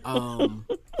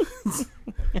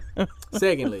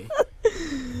 Secondly,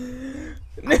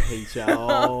 I hate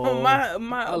y'all.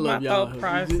 my I love y'all. thought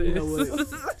process. You know what?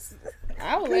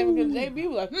 I was laughing because JB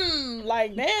was like,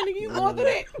 like, damn, you going through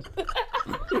that?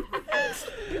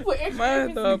 You put extra My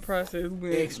emphasis. thought process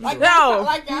went. Extra. Like, No.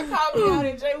 like y'all called me out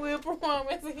in J. Will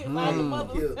performance and his like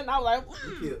mother, and I was like,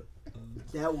 Yeah.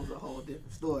 That was a whole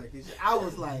different story. 'Cause I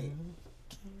was like,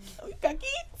 you got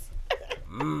kids?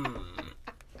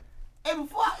 And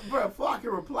before I can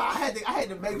reply, I had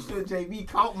to make sure JB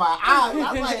caught my eye.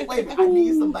 I was like, wait, I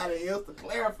need somebody else to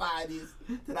clarify this,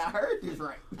 that I heard this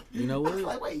right. You know what? I was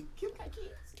like, wait, Kim got kids?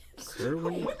 Sure,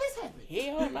 When this happened?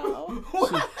 Hell no.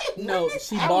 No,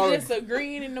 she I was borrowed. just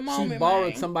agreeing in the moment. She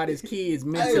borrowed man. somebody's kids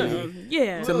mentally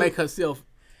Yeah. to make herself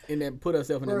in that, put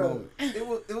herself in that Bro, moment. it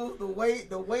was the way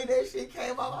that shit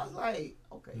came out. I was like,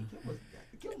 okay,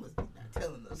 Kim must be not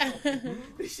telling us something.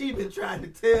 She been trying to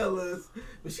tell us,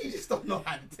 but she just don't know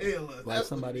how to tell us. Like That's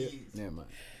somebody what else. it is. Never mind.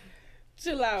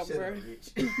 Chill out, Shut bro. up, Rich.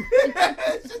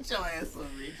 Shut your ass up,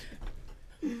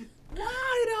 Rich.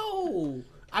 Why though?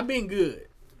 I've been good.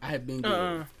 I have been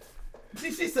good. She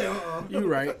said, You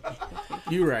right.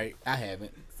 You right. I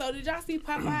haven't. So did y'all see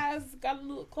Popeyes got a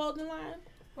little clothing line?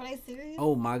 Were they serious?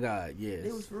 Oh my God. Yes.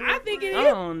 It was real. I think it I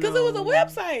is don't because it was a know.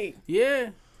 website. Yeah.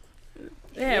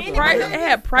 They had Annie, price. but They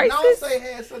had prices. Beyonce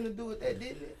had something to do with that,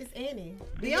 didn't it? It's Annie.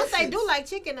 Yes, Beyonce do it's- like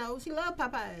chicken though. She love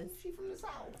Popeyes. She from the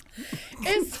South.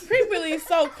 It's creepily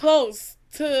so close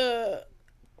to,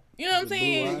 you know what I'm Their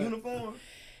saying? uniform.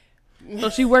 So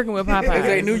she working with Popeyes. Is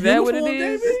they new Is that what it uniform,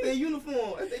 is? That's their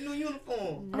uniform. That's their new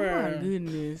uniform. Oh my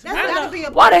goodness. That's I gotta know. be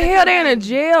a Why the part of hell they in a campaign.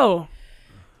 jail?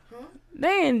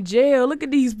 They in jail. Look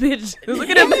at these pictures. Look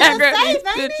at the background of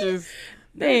these pictures.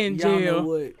 They in Y'all know jail.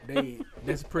 what?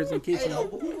 That's prison Hey, kitchen. though,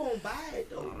 but who gonna buy it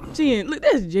though? She in, look,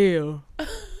 that's jail.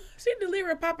 She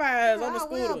delivered Popeyes on the Oh,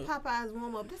 well, scooter. Popeyes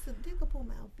warm up. This is a Dickapoo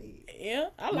outfit. Yeah,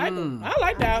 I like them. I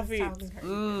like the I'm just outfits.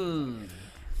 talking crazy.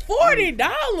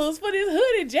 $40 for this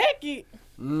hoodie jacket.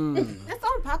 That's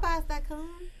on Popeyes.com.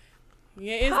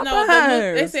 Yeah, it's no. The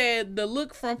Popeyes. look, they said the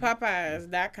look from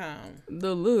Popeyes.com.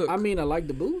 The look. I mean, I like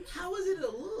the boots. How is it a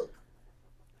look?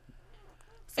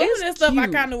 Some It's of that stuff I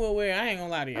cute. kind of will wear. I ain't gonna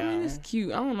lie to y'all. I mean, it's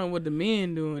cute. I don't know what the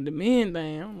men doing. The men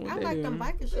thing. I don't know what I they like doing. them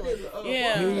biker shorts.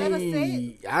 Yeah. Never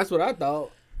Hey, that's what I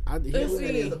thought. Let's That see.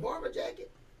 is a barber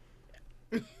jacket.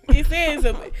 It says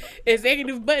a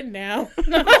executive button down.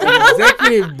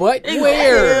 Executive butt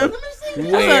where? Let me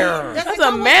see. Where? Does That's it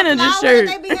come a with manager the flowers shirt.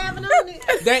 They be having on it?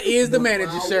 That is the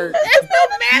manager shirt. It's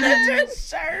the manager's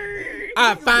shirt.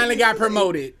 I finally got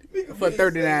promoted for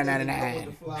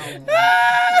 $39.99.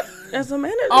 That's a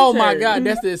manager. Oh my shirt. God,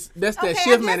 that's that Okay, shift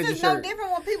I guess manager it's no shirt.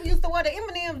 different when people used to wear the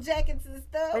M&M jackets and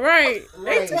stuff. Right.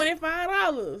 Right. They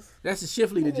 $25. That's a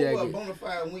shift leader A jacket.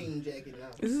 bonafide wing jacket now.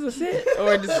 Is this a set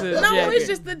or just a No, jacket? it's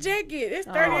just the jacket. It's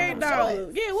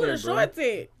 $38. Yeah, what a Sorry, bro. shorts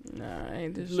at? Nah,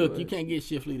 ain't this. Look, short. you can't get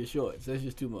shift leader shorts. That's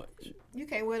just too much. You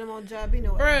can't wear them on job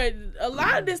anyway. Bruh, a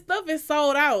lot of this stuff is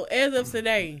sold out as of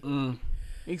today.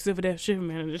 Except for that shift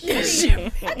manager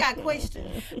shirt. I got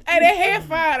questions. Hey, they had $5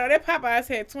 though. That Popeyes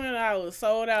had $20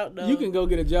 sold out though. You can go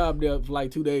get a job there for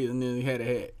like 2 days and then you had a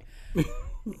hat. I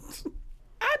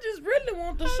just really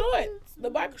want the shorts. The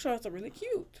biker shorts are really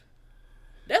cute.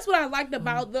 That's what I liked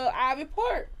about the Ivy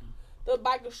Park. The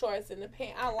biker shorts and the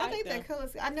pants. I I like think them. that color.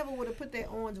 I never would have put that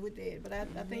orange with that, but I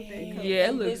think that color. Yeah, it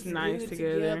It looks nice good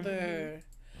together.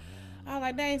 I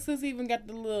like, dang, sis even got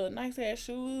the little nice ass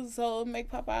shoes, so it make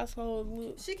Popeye's clothes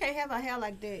look. She can't have her hair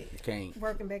like that Can't.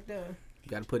 working back there. You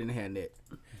gotta put in the hair net.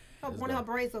 One of her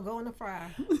braids will go in the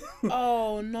fryer.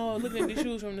 Oh no, look at the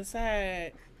shoes from the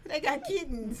side. They got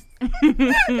kittens.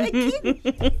 They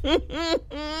kittens.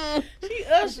 She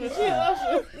usher.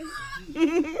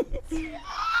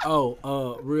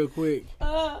 Oh, real quick.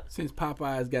 Since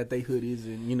Popeyes got their hoodies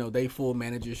and they full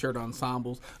manager shirt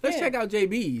ensembles, let's check out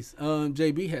JB's.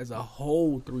 JB has a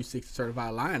whole 360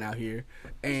 certified line out here,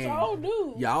 and So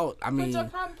do. y'all, I mean,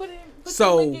 Put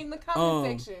so your link in the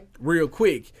comment section. real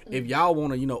quick, if y'all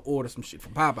want to order some shit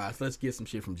from Popeyes, let's get some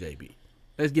shit from JB.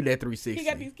 Let's get that 360. He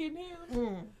got these kid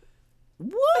nails.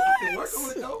 What? Work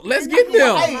on it though. Let's get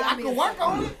them. Hey, I can work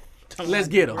on it. Let's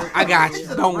get them. I got you.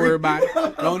 Don't worry about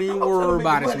it. Don't even worry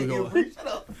about it, sweetheart. Shut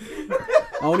up.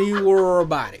 Don't even worry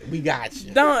about it. We got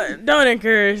you. Don't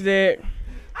encourage that.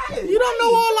 You don't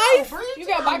know all life. You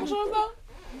got biker shorts though?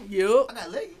 Yup. I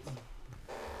got leggings.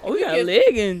 Oh, we got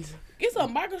leggings. Get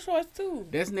some biker shorts too.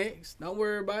 That's next. Don't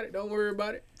worry about it. Don't worry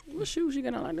about it. What shoes she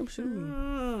got on like them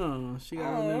shoes? She got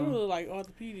Oh, on they them. look like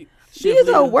orthopedic. These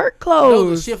are work Those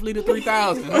clothes. are Shift Leader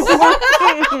 3000. I'm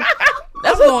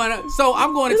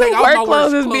going to take off work my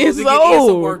clothes work is clothes being and get in some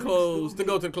sold. work clothes to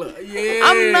go to the club. Yeah.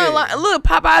 I'm not like look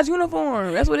Popeye's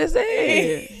uniform. That's what it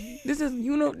said. This is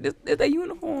This is a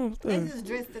uniform They thing. just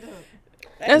dressed it up.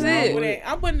 That's wrong it. with that.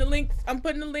 I'm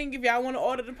putting the link if y'all want to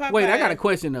order the Popeyes. Wait, I got a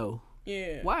question though.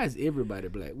 Yeah. Why is everybody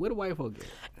black? Where the white folk at?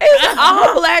 It's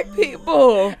all black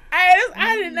people.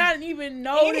 I did not even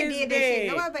know Annie this did that shit.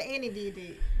 bad. Nobody but Annie did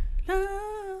that.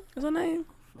 What's her name?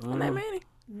 Her name Annie.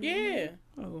 Yeah.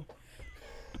 Oh.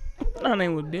 Her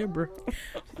name was Deborah.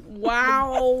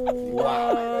 Wow.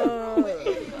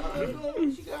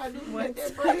 She gotta do like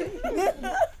that bread.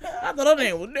 I thought her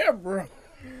name was Deborah.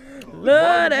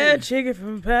 Love that chicken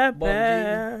from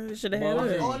Barbara Papa. Should have had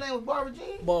Her her. name was Barbara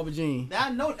Jean. Barbara Jean. Now I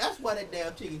know that's why that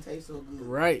damn chicken tastes so good.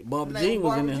 Right. Her Barbara name Jean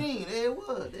was in Barbara there. Jean. There it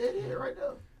was. There it is, right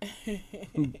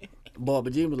there.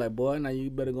 Barbara Jean was like, boy, now you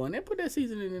better go in there. Put that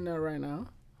seasoning in there right now.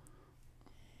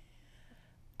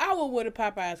 I would wear the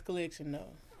Popeyes collection though.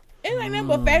 It ain't nothing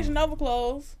but Fashion Nova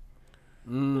clothes.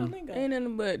 Mm. Ain't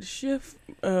nothing but shift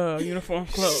uniform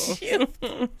clothes.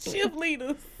 Shift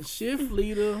leaders. Shift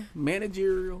leader,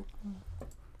 managerial.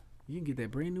 You can get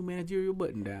that brand new managerial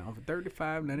button down for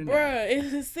 $35.99. Bruh,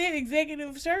 it's a set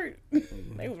executive shirt.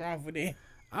 They was wrong for that.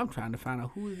 I'm trying to find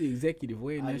out who's the executive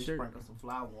wearing I that just shirt. sprinkle some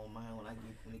flour on mine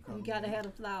when it comes. You gotta have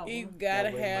the flour. You gotta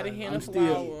That way have the mine- hen I'm of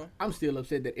still, flour. I'm still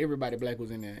upset that everybody black was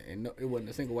in there and no, it wasn't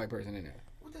a single white person in there.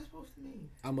 What that supposed to mean?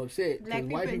 I'm upset Black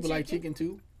because white people people and like chicken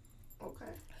too. Okay.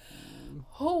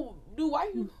 Who do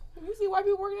white people? You see white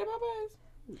people working at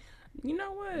Popeyes? You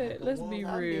know what? Let's be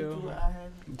I've been real. through it, I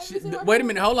haven't. Wait a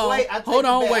minute, hold on. Wait, I take Hold it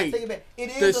on, back, I wait. take it back.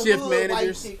 It The is a shift hood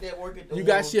managers. white chick that work at the You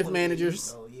got one shift for the managers.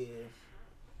 So yeah.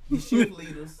 The shift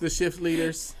leaders. The shift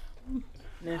leaders.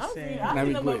 That's I sad. Now we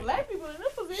seen them quit. black people in them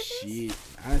positions. Shit,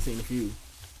 I done seen a few.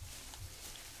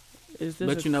 Is this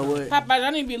But a- you know what? Popeyes, I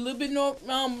need to be a little bit more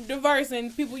diverse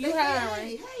in people you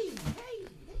hiring. Hey.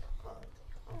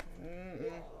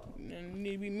 And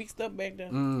need to be mixed up back there.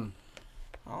 Mm.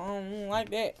 I don't like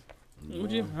that.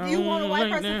 Would you? Do you want a white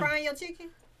person that. frying your chicken?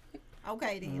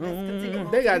 Okay, then let's continue.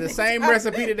 on They got to the next same topic.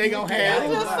 recipe that they gonna have. It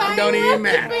It don't even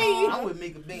matter. I'm with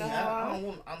Mika Bean. I don't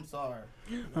want. I'm sorry.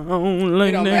 I don't like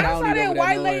It don't that. matter. I don't saw need that over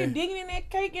white no lady way. digging in that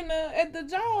cake at the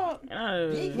job.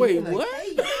 Wait, Digging what? in a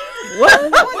cake.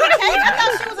 What? I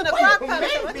thought she was in a crock pot.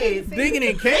 Wait a minute. Digging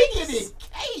in Digging cakes? in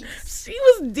cakes. She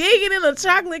was digging in a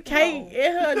chocolate cake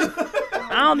in her.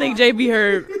 I don't think JB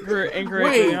heard her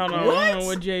incorrectly. Wait, Hold on. I don't know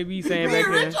what JB saying Man,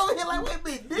 back Rich there. over here like, wait a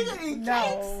minute, digging in No.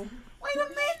 cakes? Wait a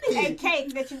A minute.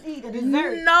 cake that you eat, a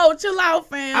dessert. No, chill out,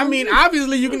 fam. I mean,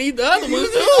 obviously you can eat the other You ones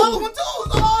see the other too. one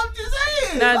too, so I'm just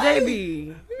saying. Now, like,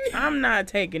 JB, I'm not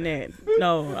taking that.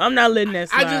 No, I'm not letting that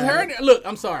I slide. just heard it. Look,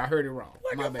 I'm sorry, I heard it wrong.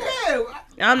 My bad.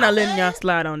 Yeah, I'm not letting y'all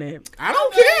slide on that. I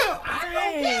don't care. I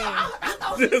don't care. I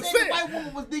thought she Just said saying. the white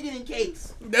woman was digging in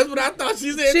cakes. That's what I thought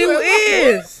she said. She too.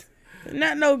 is.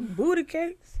 Not no booty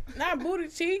cakes. Not booty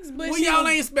cheeks, but Well, she y'all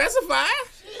was ain't specified.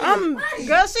 I'm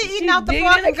Girl, she eating out the digging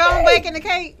fork in and the going cake. back in the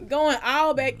cake. going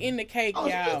all back in the cake, Oh,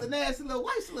 she's just y'all. a nasty little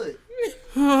white slut.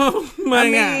 Oh my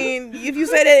I god. mean, if you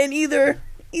say that in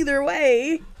either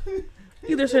way,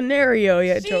 either scenario,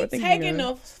 yeah, She Joe. I think taking you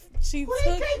know. she What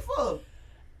took that cake for?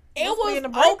 it Must be in the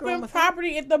was break room open or something.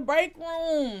 property at the break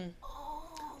room.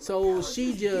 So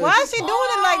she just. Why is she doing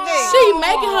it like that? She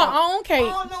making her own I cake.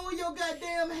 don't know where your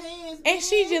goddamn hands. And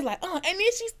she just like, and then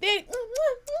she said,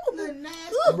 Little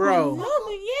nasty. Bro.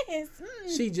 yes.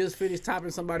 She just finished topping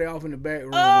somebody off in the back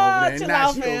room Oh, over there, chill and now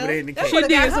out, she fam. over there in the That's cake. what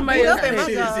She got did her somebody beat else up at What my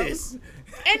shit job. is this?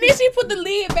 And then she put the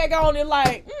lid back on it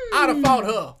like, I'd have fought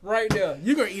her right there.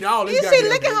 You gonna eat all this? You see, goddamn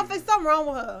look at her cake. face. Something wrong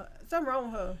with her. Something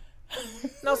wrong with her.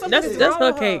 No, something That's is her wrong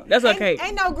with cake. That's her ain't, cake.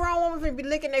 Ain't no grown woman finna be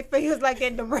licking their fingers like that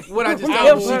in the break. What I just room.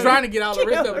 told you, she trying to get all the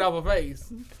rest of it off her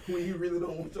face. When you really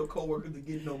don't want your coworkers to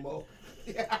get no more.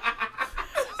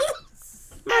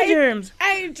 My germs.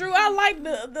 hey, Drew, I like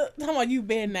the talking about you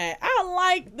bad night. I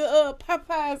like the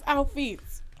Popeyes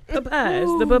outfits. The pies.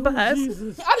 The pies. I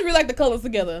just really like the colors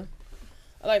together.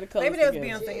 I like the colors Maybe they was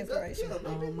together. Beyonce inspiration.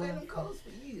 They've been wearing them colors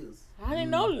for years. I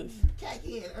didn't notice.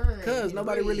 Khaki and orange. Cause and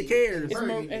nobody really red. cares. It's,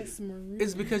 Burgundy. it's maroon.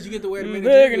 It's because you get to wear the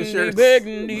managerial shirts.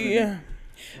 Burgundy.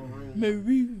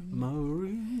 Maroon.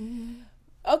 Maroon.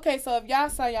 Okay, so if y'all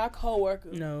saw y'all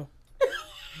coworkers, No.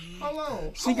 Hold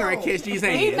on. She gonna catch these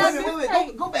He hands. not-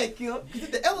 Wait, go back, Kim. Is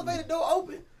the elevator door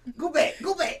open? Go back.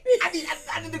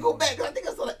 I need to go back. 'Cause I think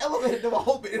I saw the elevator door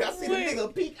open and I see the Wait.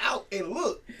 nigga peek out and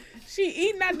look. she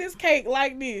eating out this cake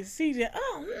like this. She just,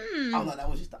 Oh no, that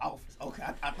was just the office. Okay,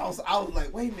 I thought so. I was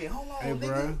like, wait a minute, hold on, Hey, nigga.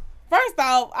 bro. First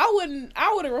off, I wouldn't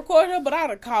have recorded her, but I'd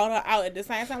have called her out at the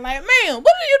same time. Like, man,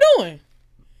 what are you doing?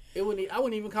 I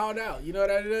wouldn't even call it out. You know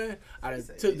what I did? I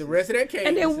just took the rest of that cake.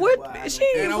 And then what? She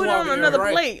and ain't I'm put on walking another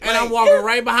right, plate. And I'm walking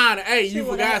right behind her. Hey, you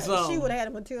forgot She something. would have had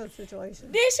a Matilda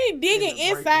situation. Then she digging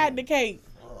inside the cake.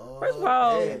 First of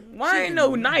all, why ain't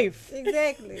no knife?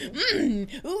 Exactly.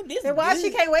 Ooh, this And why good.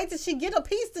 she can't wait till she get a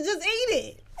piece to just eat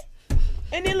it?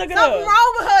 And then look at Something her.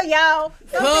 wrong with her, y'all.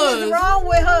 Something Cause- is wrong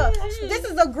with her. This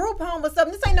is a group home or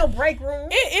something. This ain't no break room.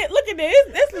 Look at this.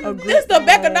 This the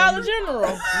Becca Dollar General.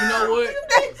 You know what?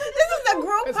 This is a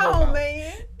group It's her home, house.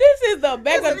 man. This is the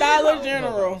Becca Dollar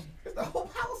General. It's the whole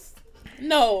house.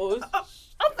 No.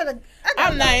 I'm not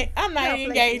I'm not engaging. I'm not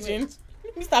engaging.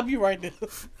 Let me stop you right there.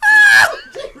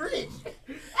 Rich.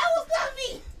 That was not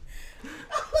me.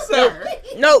 Sir.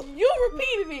 Nope. You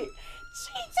repeated it.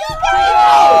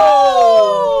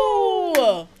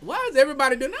 Oh! Why is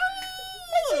everybody doing that?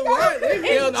 Why?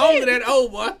 They held on to that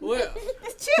old boy. Well,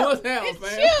 what's happening,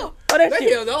 man? They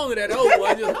held on to that old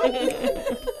boy.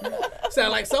 Just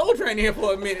sound like Soul Train here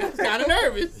for a minute. It's kind of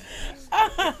nervous.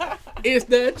 It's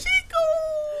the Chico.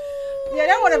 Yeah,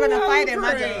 that would have been a fight in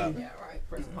my job. Yeah, right.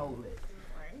 Press and hold it.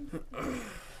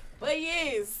 But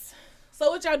yes.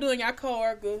 So what y'all doing, y'all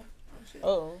coworker?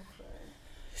 Oh.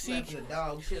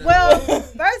 Well,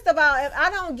 first of all, if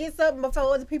I don't get something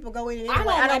before other people go in anyway,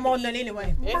 I don't want none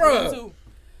anyway. Bruh.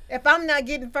 If I'm not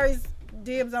getting first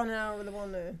dibs on it, I don't really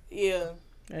want none. Yeah.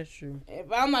 That's true.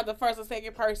 If I'm not the first or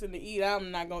second person to eat, I'm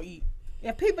not gonna eat.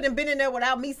 If people done been in there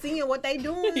without me seeing what they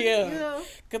doing, Yeah. you know.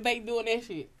 Cause they doing that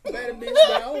shit. Better be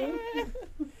down.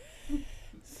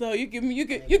 So you can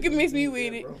miss me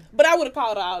with it. But I would have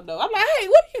called her out though. I'm like, hey,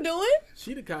 what are you doing?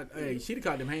 She'd have caught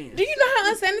them hands. Do you know how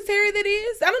unsanitary that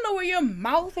is? I don't know where your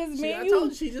mouth has been. I told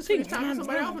you she just finished talking to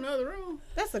somebody off in the other room.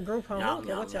 That's a group home. I don't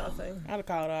care what y'all say. I'd have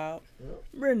called her out.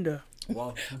 Brenda.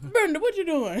 Wow. Brenda, what you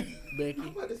doing? Becky. I'm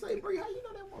about to say, Bree, how you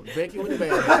know that woman? Becky with the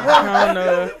bag. I don't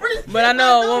know. But I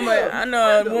know a woman. I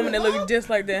know a woman that looks just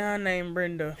like that. Her name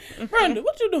Brenda. Brenda,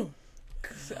 what you doing?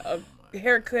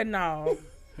 Haircut and all.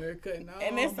 Haircut and all.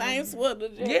 And that same sweater.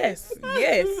 Yes.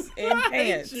 And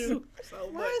pants.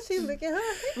 Why is she licking her?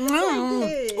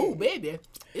 Oh, baby.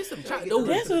 It's some chocolate.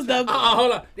 This was the.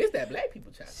 Hold on. This that black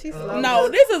people chocolate. She's No,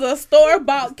 this is a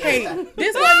store-bought cake.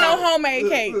 This wasn't no homemade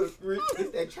cake.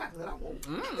 It's that chocolate I want.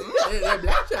 That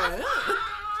black chocolate.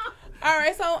 All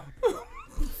right, so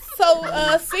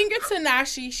singer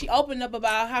Tinashe, she opened up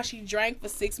about how she drank for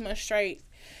 6 months straight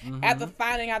after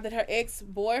finding out that her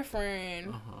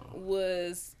ex-boyfriend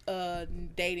was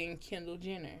dating Kendall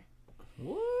Jenner.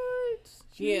 What?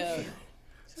 Yeah.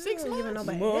 6 months.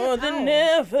 More than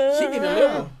ever.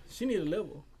 She need a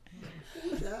level.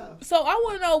 So I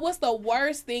want to know, what's the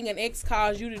worst thing an ex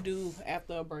caused you to do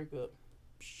after a breakup?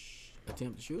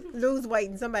 Attempt to shoot her? Lose weight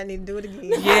and somebody need to do it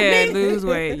again. Yeah, lose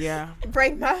weight. Yeah.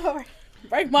 Break my heart.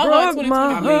 Break my heart. Broke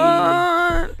my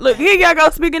heart. Look, here y'all go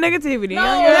speaking negativity.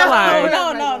 No. Here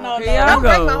y'all Don't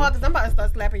break go. my heart because I'm about to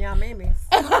start slapping y'all mammies.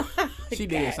 She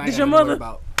did. Did your mother?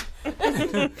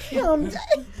 Did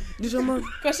your mother?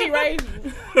 Because she raised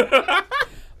you.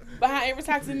 Behind every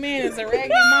toxic man is a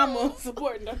raggedy mama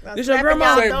supporting her. Did your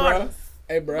grandma?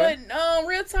 Hey, bro. But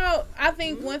real talk, I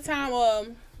think one time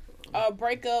a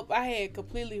breakup, I had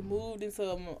completely moved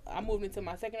into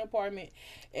my second apartment,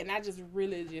 and I just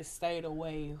really just stayed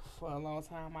away for a long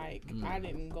time. Like I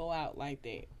didn't go out like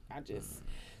that. I just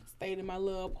stayed in my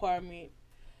little apartment.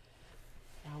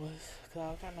 I was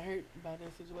kind of hurt by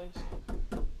that situation.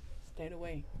 Stayed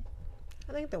away.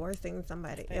 I think the worst thing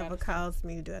somebody ever caused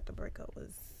me to do after breakup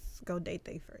was go date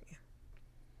their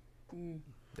friend.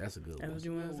 That's a good one. That's what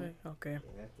you want to say? Okay.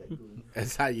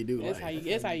 That's how you do it. That's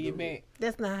how you get back.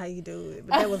 That's not how you do it,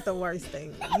 but that was the worst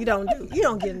thing. You don't get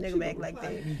a nigga back like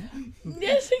that.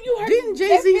 Yes, you heard. Didn't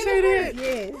Jay-Z say that?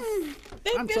 Yes.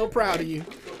 I'm so proud of you.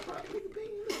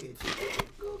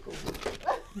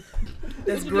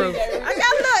 That's gross. I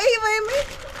got a little evil in me.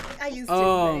 I used to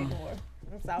before.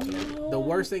 I'm sorry. The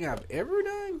worst thing I've ever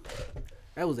done?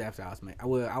 That was after I was married.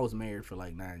 I was married for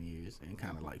like 9 years and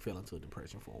kind of like fell into a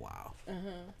depression for a while.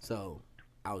 So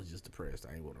I was just depressed.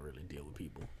 I didn't want to really deal with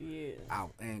people. Yeah.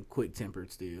 And quick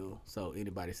tempered still. So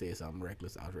anybody said something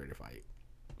reckless, I was ready to fight.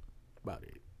 About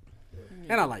it.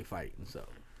 And I like fighting.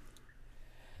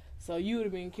 So you would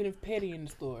have been Kenneth Petty in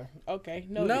the store. Okay.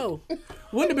 No.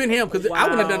 Wouldn't have been him because I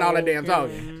wouldn't have done all that damn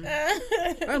talking.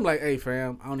 I'm like, hey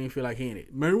fam, I don't even feel like hearing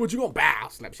it. Man, what you gonna bow?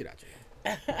 Slap shit out you.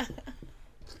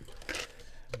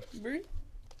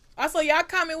 Also, y'all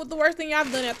comment with the worst thing y'all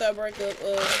done after a breakup.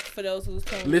 For those who's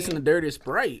coming. Listen to Dirty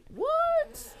Sprite.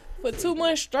 What? For 2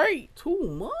 months straight. 2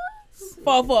 months?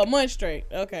 For a month straight.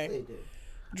 Okay.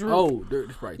 Drew. Oh,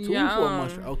 Dirty Sprite. 2 for a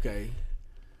month straight. Okay.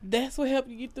 That's what helped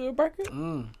you get through a breakup?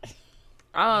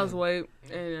 I lost weight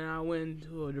and then I went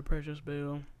into a depression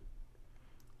spell.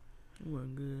 It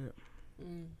wasn't good.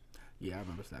 Yeah, I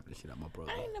remember slapping the shit out my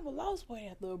brother. I ain't never lost weight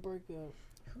after a breakup.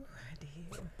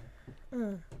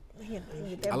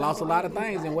 I lost a lot of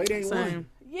things and weight ain't one.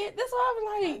 Yeah, that's why I was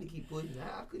like, to keep pushing.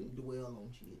 I couldn't dwell on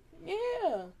shit.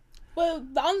 Yeah,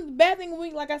 but the only bad thing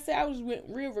like I said, I was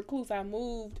real recluse. I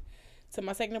moved to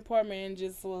my second apartment and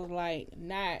just was like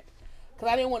not, cause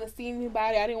I didn't want to see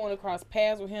anybody. I didn't want to cross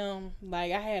paths with him.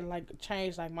 Like I had like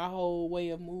changed like my whole way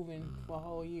of moving for a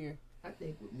whole year. I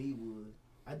think with me was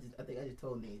I I think I just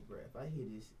told Nate, bro, if I hear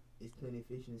this, it's plenty of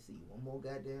fish in the sea one more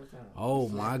goddamn time. Oh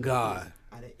my God.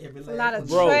 It's a lot of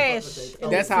Bro, trash.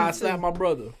 that's how I slapped my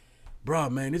brother.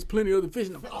 Bro, man, there's plenty of other fish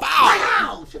in the Bow!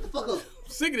 Wow! Shut the fuck up.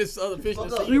 Sick of this other fish in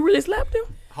the sea. You really slapped him?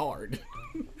 Hard.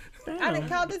 I done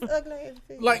called this ugly ass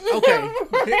fish. Like, okay.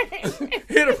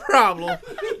 Here's the problem.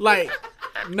 Like,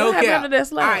 no What happened cap. to that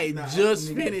slap?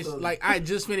 I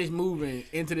just finished moving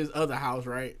into this other house,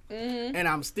 right? Mm-hmm. And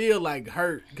I'm still like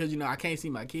hurt because I can't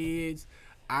see my kids.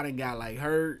 I done got like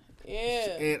hurt.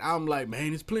 Yeah. And I'm like, man,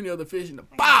 there's plenty of other fish in the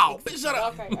bow. Bitch, shut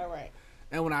up. Okay, all right.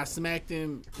 And when I smacked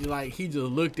him, like he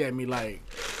just looked at me like,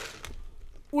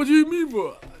 "What you mean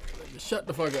for?" Shut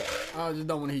the fuck up. I just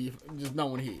don't want to hear you. Just don't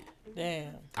want to hear it.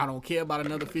 Damn. I don't care about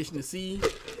another fish in the sea.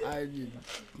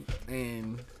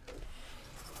 And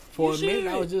for a minute,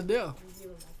 I was just there.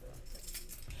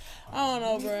 I don't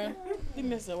know, bro. I think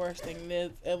that's the worst thing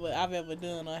I've ever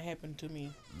done or happened to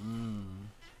me.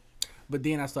 But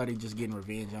then I started just getting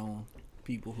revenge on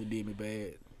people who did me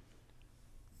bad.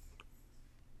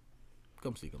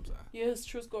 Come see, come side. Yeah, it's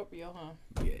true Scorpio, huh?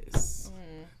 Yes.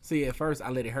 See, at first I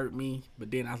let it hurt me,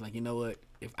 but then I was like, you know what?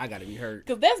 If I gotta be hurt,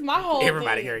 Cause that's my whole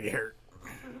everybody thing. gotta get hurt.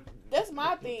 That's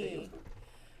my thing.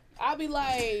 I'll be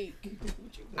like,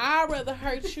 I'd rather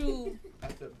hurt you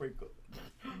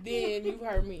than you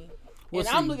hurt me. Well, and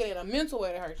I'm see- looking at a mental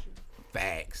way to hurt you.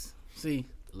 Facts. See,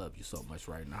 love you so much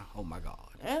right now. Oh my God.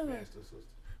 Yeah.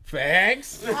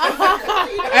 Facts.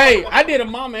 Hey, I did a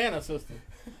mama and a sister.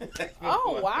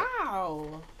 Oh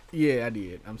wow. Yeah, I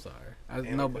did. I'm sorry.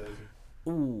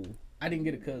 Ooh, I didn't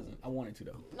get a cousin. I wanted to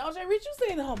though. No, Jay Rich, you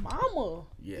said her mama.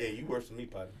 Yeah. Yeah, you worse than me,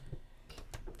 partner.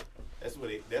 That's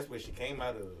where she came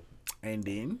out of. And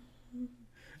then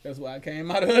that's why I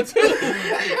came out of her too.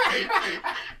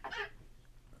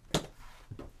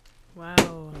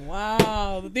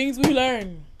 Wow. The things we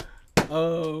learn.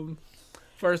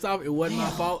 First off, it wasn't my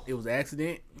fault. It was an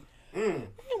accident.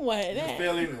 What that?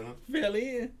 Fell in, huh? Fell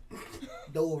in.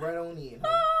 Dove right on in.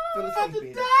 Huh? Fell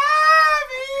asleep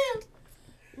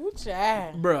in. Ooh,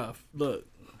 child. Bruh, look.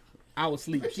 I was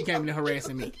asleep. She came in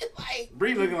harassing me.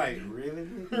 Bree looking like, really?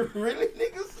 Really,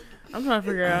 niggas? I'm trying to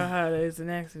figure out how it's an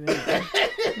accident.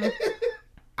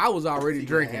 I was already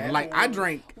drinking. Like, I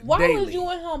drank Why daily. was you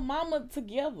and her mama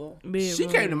together? She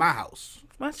came to my house.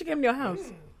 Why she came to your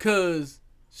house? Cause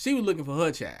she was looking for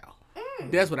her child.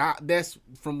 That's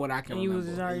from what I can And you remember.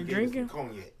 was just already drinking?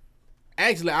 Cognac.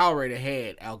 Actually, I already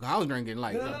had alcohol. I was drinking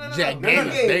like Jack No,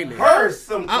 Daniels daily. Her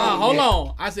some Hold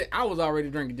on. I said I was already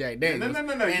drinking Jack Daniels.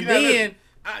 No.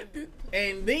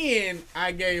 And then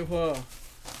I gave her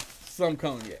some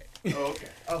cognac. Oh,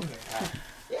 okay.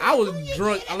 I was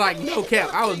drunk, like no cap.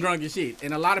 I was drunk as shit.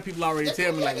 And a lot of people already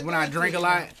tell me like when I drink a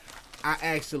lot, I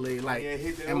actually like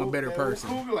am a better person.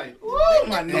 Like,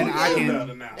 and I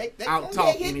can out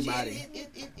talk anybody.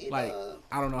 Like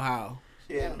I don't know how.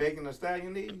 Yeah, bacon or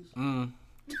stallion knees. All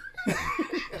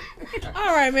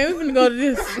right, man, we're gonna go to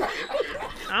this.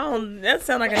 That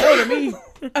sound like a no to me.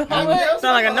 Sound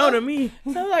like a no to me.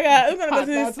 Sounds like we're gonna go to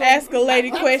this Ask a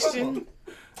Lady question.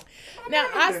 Now,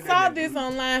 I saw this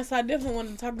online, so I definitely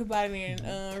wanted to talk about it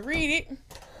and read it.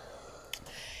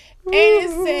 And it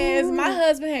says, my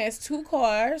husband has 2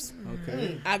 cars.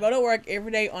 Okay. I go to work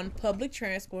every day on public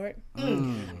transport.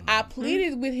 I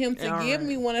pleaded with him to give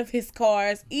me one of his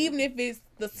cars, even if it's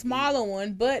the smaller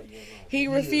one, but he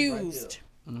refused.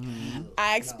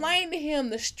 I explained to him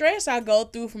the stress I go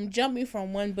through from jumping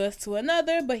from one bus to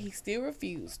another, but he still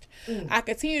refused. I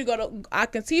continue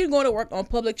going to work on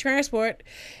public transport.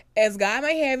 As God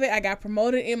may have it, I got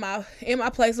promoted in my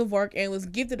place of work and was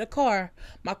gifted a car.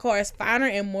 My car is finer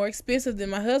and more expensive than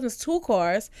my husband's 2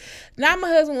 cars. Now my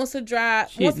husband wants to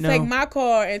take my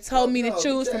car and told me to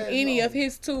choose from any of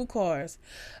his 2 cars.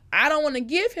 I don't want to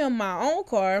give him my own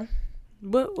car,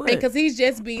 because he's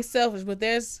just being selfish. But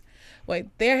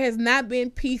there has not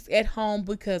been peace at home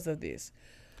because of this.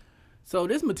 So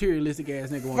this materialistic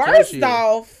ass nigga wants First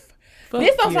off,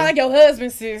 this don't sound like your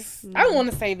husband, sis. I don't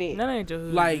want to say that. That ain't your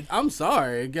husband. Like, I'm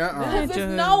sorry. Because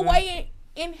there's no way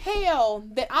in hell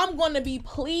that I'm going to be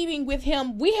pleading with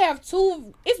him. We have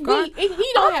 2. He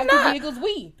don't have 2 vehicles.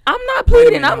 I'm not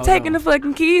pleading. I'm taking the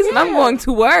fucking keys and I'm going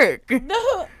to work.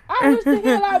 I wish the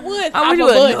hell I would. I wish you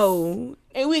would. No.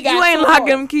 And we got you ain't locking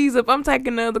them keys up. I'm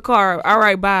taking the other car. All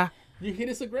right, bye. You hit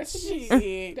us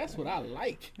aggressively. That's what I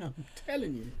like. I'm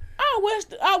telling you.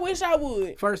 I wish I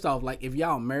would. First off, like if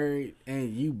y'all married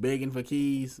and you begging for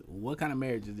keys, what kind of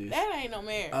marriage is this? That ain't no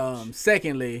marriage.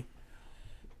 Secondly,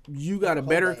 you got a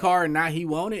better car and now he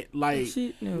want it? Like,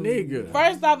 nigga.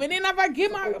 First off, and then if I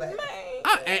get my man.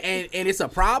 And it's a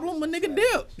problem, a nigga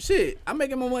dip. Shit, I'm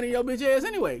making more money than your bitch ass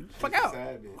anyway. Fuck out.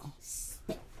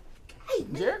 Hey,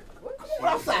 Jared, come on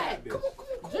outside. Come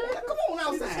on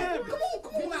outside.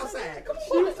 Come on outside. Come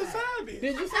on outside. Did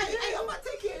you say Hey, I'm about to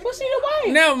take care of Well, she the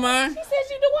wife. Never mind. She said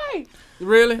she the wife.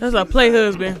 Really? That's a play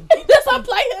husband. That's our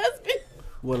play husband.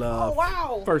 Well, Oh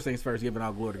wow. first things first, giving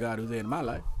all glory to God who's in my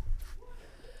life.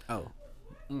 Oh.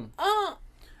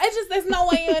 It's just there's no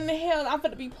way in the hell I'm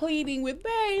gonna be pleading with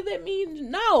babe. That means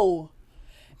no.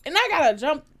 And I gotta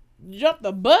jump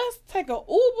the bus, take a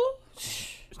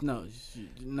Uber.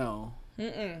 No.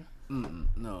 Mm-mm.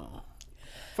 No.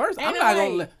 First, Ain't I'm no not way.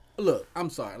 gonna let. Look, I'm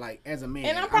sorry. Like as a man,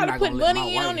 And I'm not probably gonna putting let money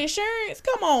my in on wife- insurance.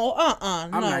 Come on,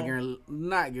 I'm no.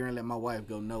 not gonna let my wife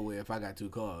go nowhere if I got 2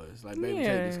 cars. Like, baby, take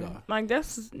this car. Like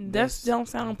that's don't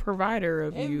sound provider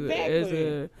of you as Exactly.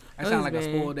 a That sound like a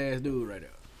husband. spoiled ass dude right there.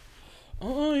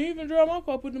 You even drive my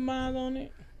car, put the miles on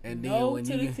it. And then No when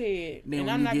to you the get, Ted. then And when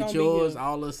I'm you not get gonna yours, be here.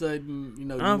 all of a sudden, you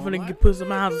know, you I'm want finna my- put some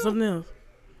miles on something else.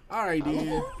 All right,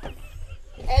 then.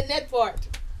 At that part.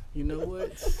 You know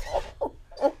what?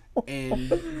 And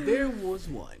there was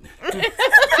one.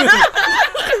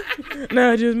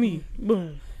 Nah, just me.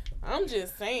 Boom. I'm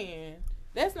just saying.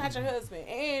 That's not your husband.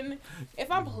 And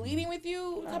if I'm pleading with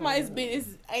you, talking about it's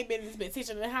been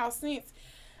teaching in the house since.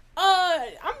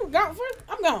 I'm gone.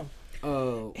 I'm gone.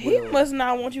 He must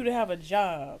not want you to have a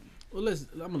job. Well, I'm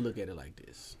gonna look at it like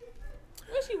this.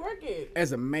 Where she work at?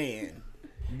 As a man,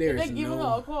 They there's giving her a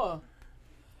no car.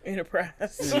 Enterprise.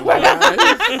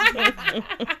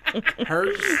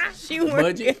 hurts She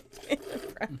budget.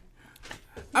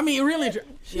 I mean, really, I'm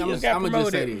just got gonna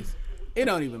just say promoted. this. It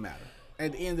don't even matter.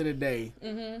 At the end of the day,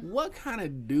 what kind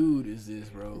of dude is this,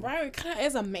 bro? Right,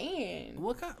 as a man.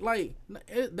 What kind? Like,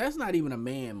 that's not even a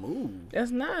man move. That's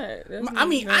not. I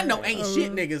mean, I know ain't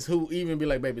shit niggas who even be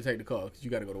like, baby, take the car because you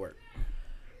got to go to work.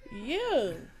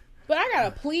 Yeah. But I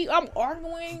gotta plead. I'm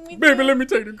arguing with Baby, you. let me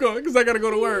take the car because I got to go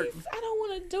to work. I don't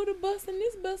want to do the bus and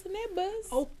this bus and that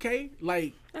bus. Okay,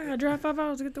 like, I gotta drive 5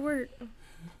 hours to get to work.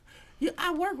 yeah,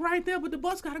 I work right there, but the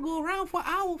bus got to go around for an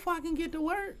hour before I can get to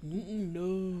work.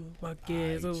 No. My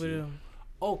kids over there.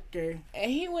 Okay. And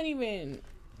he wasn't even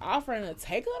offering to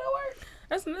take her to work.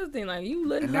 That's another thing. Like you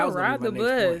letting And that her was gonna ride be the my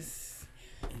next bus.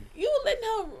 You letting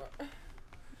her.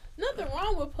 Nothing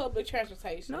wrong with public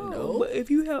transportation. No, but if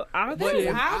you have There's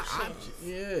options, options.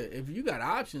 Yeah, if you got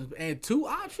options and 2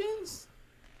 options,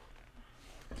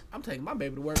 I'm taking my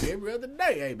baby to work every other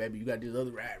day. Hey, baby, you got this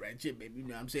other ride shit, baby. You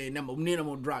know what I'm saying? Then I'm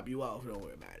gonna drop you off. Don't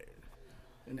worry about it.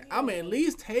 And I'm gonna at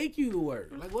least take you to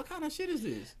work. Like, what kind of shit is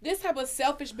this? This type of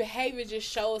selfish behavior just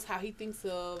shows how he thinks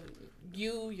of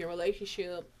you, your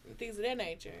relationship, and things of that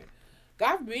nature.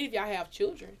 God forbid if y'all have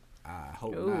children. I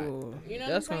hope ooh, You know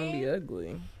that's what I'm gonna be saying?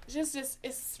 ugly.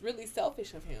 It's really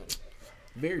selfish of him. not.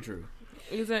 Very true.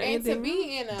 Is there And to anything?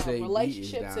 be in a JB is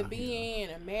relationship, to down be in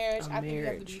a marriage, I think you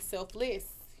have to be marriage. selfless.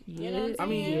 You know what Yes, I'm I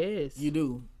mean, saying? yes. You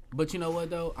do. But you know what,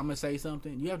 though? I'm gonna say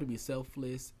something. You have to be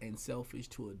selfless and selfish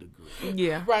to a degree.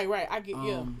 Yeah. Right. I get.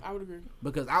 Yeah, I would agree.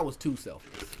 Because I was too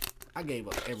selfish. I gave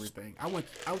up everything.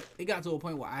 It got to a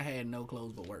point where I had no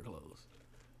clothes but work clothes.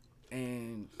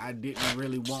 And I didn't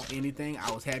really want anything.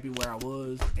 I was happy where I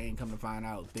was, and come to find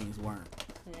out things weren't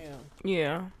Yeah.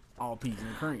 Yeah. all peas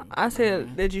and cream. I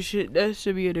said that that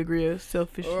should be a degree of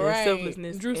selfishness, Right.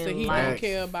 selflessness. Drew said in he life. don't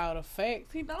care about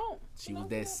effects. He don't. She was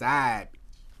that side.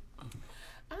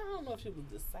 I don't know if she was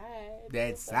the side.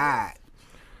 That side.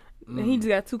 And he just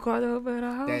got 2 cars over at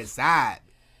her house. That side.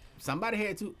 Somebody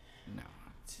had to. No.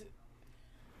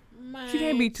 Man, She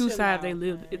can't be 2 chill sides. out, They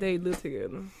live man.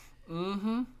 together.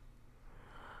 Mm-hmm.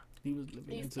 He was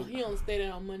living into. He don't stay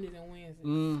there on Mondays and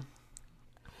Wednesdays.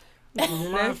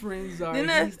 My friends are. then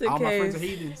that's the all my friends are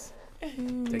case.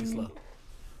 heathens. Take it slow.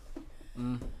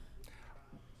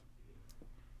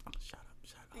 Shut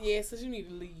up. Yeah, so you need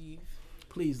to leave.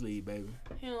 Please leave, baby.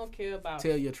 He don't care about.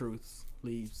 Tell your truths,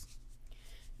 please.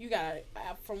 You got,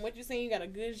 from what you're saying, you got a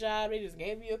good job. They just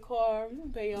gave you a car. You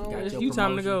can pay your own. Got It's your you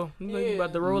time to go. promotion. You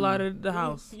about to roll out of the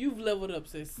house. You've leveled up,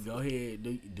 sis. Go ahead,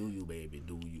 do you, baby,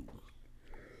 do you?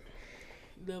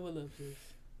 Level up, sis.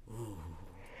 Ooh,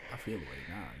 I feel like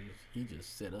now he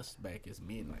just set us back as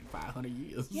men like 500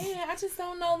 years. Yeah, I just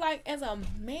don't know. Like as a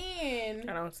man,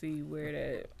 I don't see where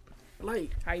that.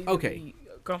 Like, How you okay. be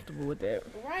comfortable with that?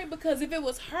 right? Because if it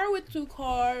was her with 2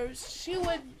 cars, she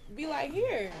would be like,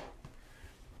 here.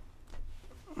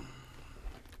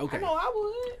 Okay. I know I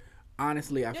would.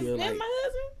 Honestly, I feel That's like my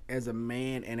husband. as a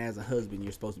man and as a husband,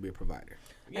 you're supposed to be a provider.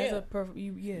 As Yeah. a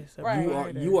yes, a Right.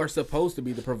 provider. You are supposed to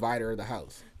be the provider of the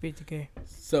house. 50K.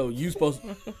 So you supposed.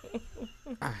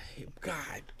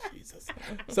 God, Jesus.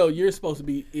 So you're supposed to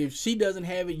be. If she doesn't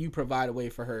have it, you provide a way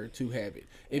for her to have it.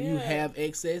 If you Yeah. have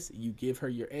excess, you give her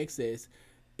your excess.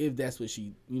 If that's what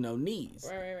she, needs.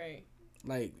 Right.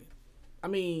 Like, I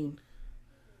mean,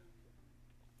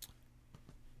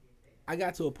 I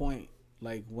got to a point,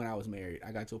 like, when I was married,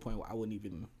 I got to a point where I wouldn't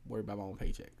even worry about my own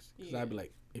paychecks. Because I'd be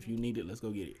like, if you need it, let's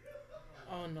go get it.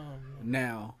 Oh, no.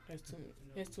 Now, That's too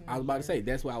much. I was about to say,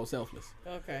 that's why I was selfless.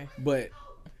 Okay. But,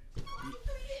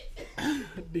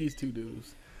 these two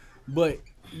dudes. But,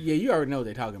 yeah, you already know what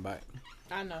they're talking about.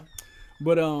 I know.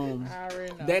 But, I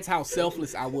already know. that's how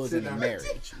selfless I was in a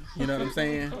marriage. You know what I'm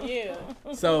saying? Yeah.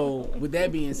 So, with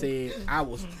that being said, I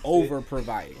was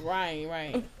over-providing.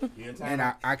 Right. And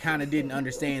I kind of didn't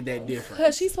understand that difference.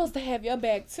 Because she's supposed to have your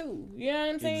back, too. You know what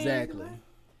I'm saying? Exactly.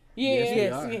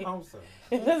 Yes.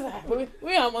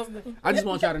 We almost. I just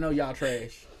want y'all to know y'all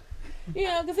trash.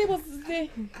 Yeah, because he was.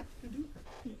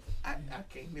 I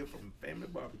came here from Family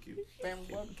Barbecue.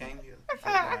 Came here.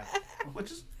 But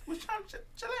just was trying to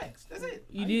chillax. That's it.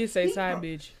 You did say side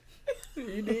bitch.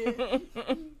 You did.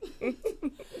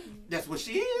 That's what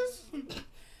she is.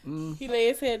 He lay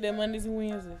his head there Mondays and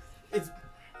Wednesdays. It's.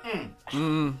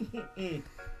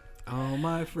 All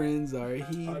my friends are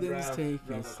heathens, drive take a it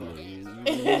car. slowly.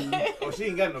 Oh, she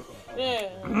ain't got no car.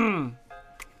 Yeah.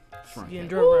 Getting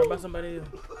drove around by somebody else.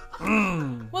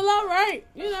 Well, all right.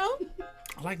 You know.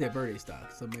 I like that birthday stock.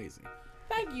 It's amazing.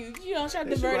 Thank you. You know, shout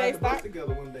They the should birthday ride the bus stock.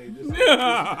 together one day. Just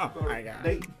I got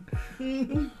date.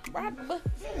 Ride the bus.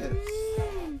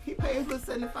 He paid for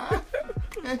 75.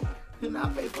 And I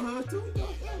pay for her too.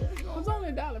 It was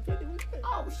only $1.50.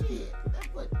 Oh shit. That's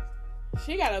what.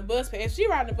 She got a bus pass. She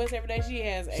riding the bus every day. She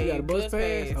has She got a bus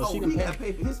pass? Oh, Oh, she he done gotta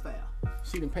paid. pay for his fare.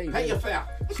 She done paid Pay your that. fare.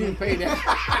 She done paid that.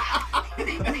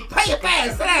 Pay your fare,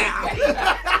 sit down.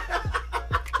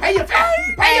 Pay your fare.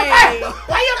 Pay your fare.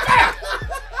 Pay your fare.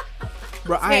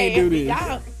 Bro, I ain't do this.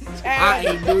 Y'all, I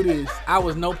ain't do this. I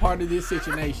was no part of this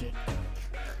situation.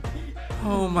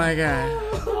 Oh my God.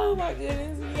 Oh my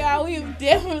goodness. Y'all, we've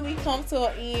definitely come to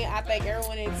an end. I think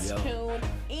everyone is tuned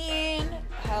in.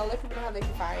 Let people know how they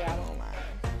can find y'all online.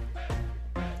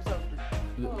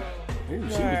 Ooh, she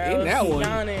was in that one.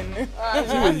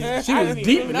 Yawning. She was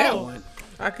deep in that one.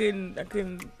 I couldn't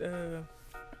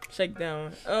shake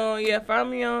that one. Yeah, find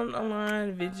me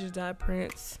online,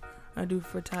 vintage.prince. I do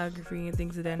photography and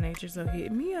things of that nature, so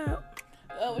hit me up.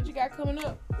 What you got coming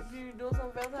up? If you doing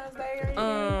some Valentine's Day or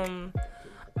anything?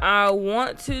 I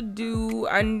want to do.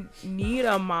 I need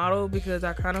a model because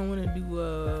I kind of want to do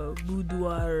a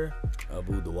boudoir. A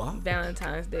boudoir?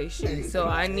 Valentine's Day shit. So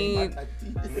I need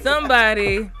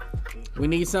somebody. We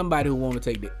need somebody who want to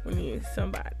take it. We need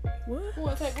somebody. What? Who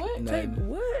want to take what? Take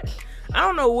what? I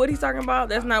don't know what he's talking about.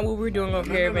 That's not what we're doing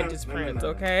over here at Vintage Prince,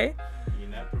 okay? You're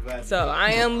not providing. So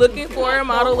I am looking for a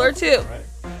model or two.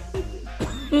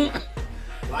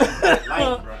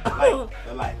 Light, bro.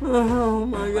 The light. Oh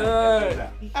my God.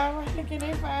 All right, how can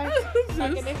they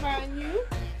find you?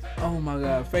 Oh my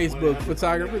God. Facebook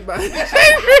photography by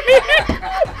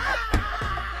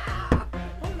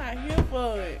I'm not here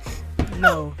for it.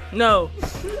 No.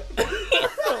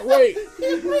 Wait.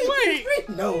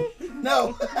 No.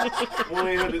 Well,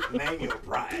 you just name your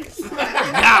prize.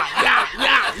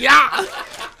 Yeah.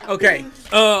 Okay.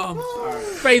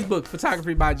 Facebook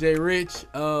photography by Jay Rich.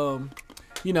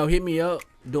 Hit me up.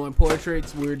 Doing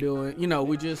portraits. We're doing.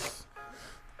 We just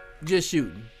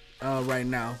shooting right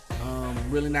now.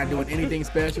 Really not doing anything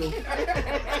special.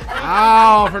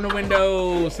 Oh, from the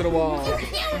windows to the walls.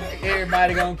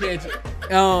 Everybody gonna catch it.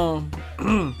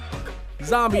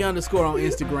 Zombie_ on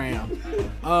Instagram.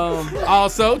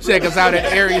 Also check us out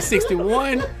at Area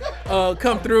 61.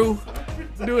 Come through.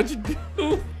 Do what you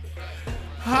do.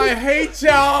 I hate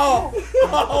y'all.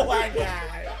 Oh my God.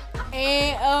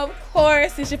 And of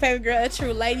course, it's your favorite girl, a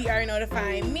true lady. You already know to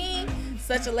find me,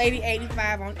 Such a Lady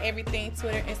 85 on everything: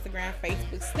 Twitter, Instagram,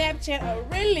 Facebook, Snapchat, or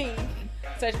really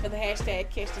search for the hashtag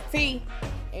Catch the Tea.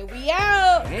 And we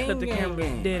out. Cut the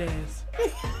camera dead ass.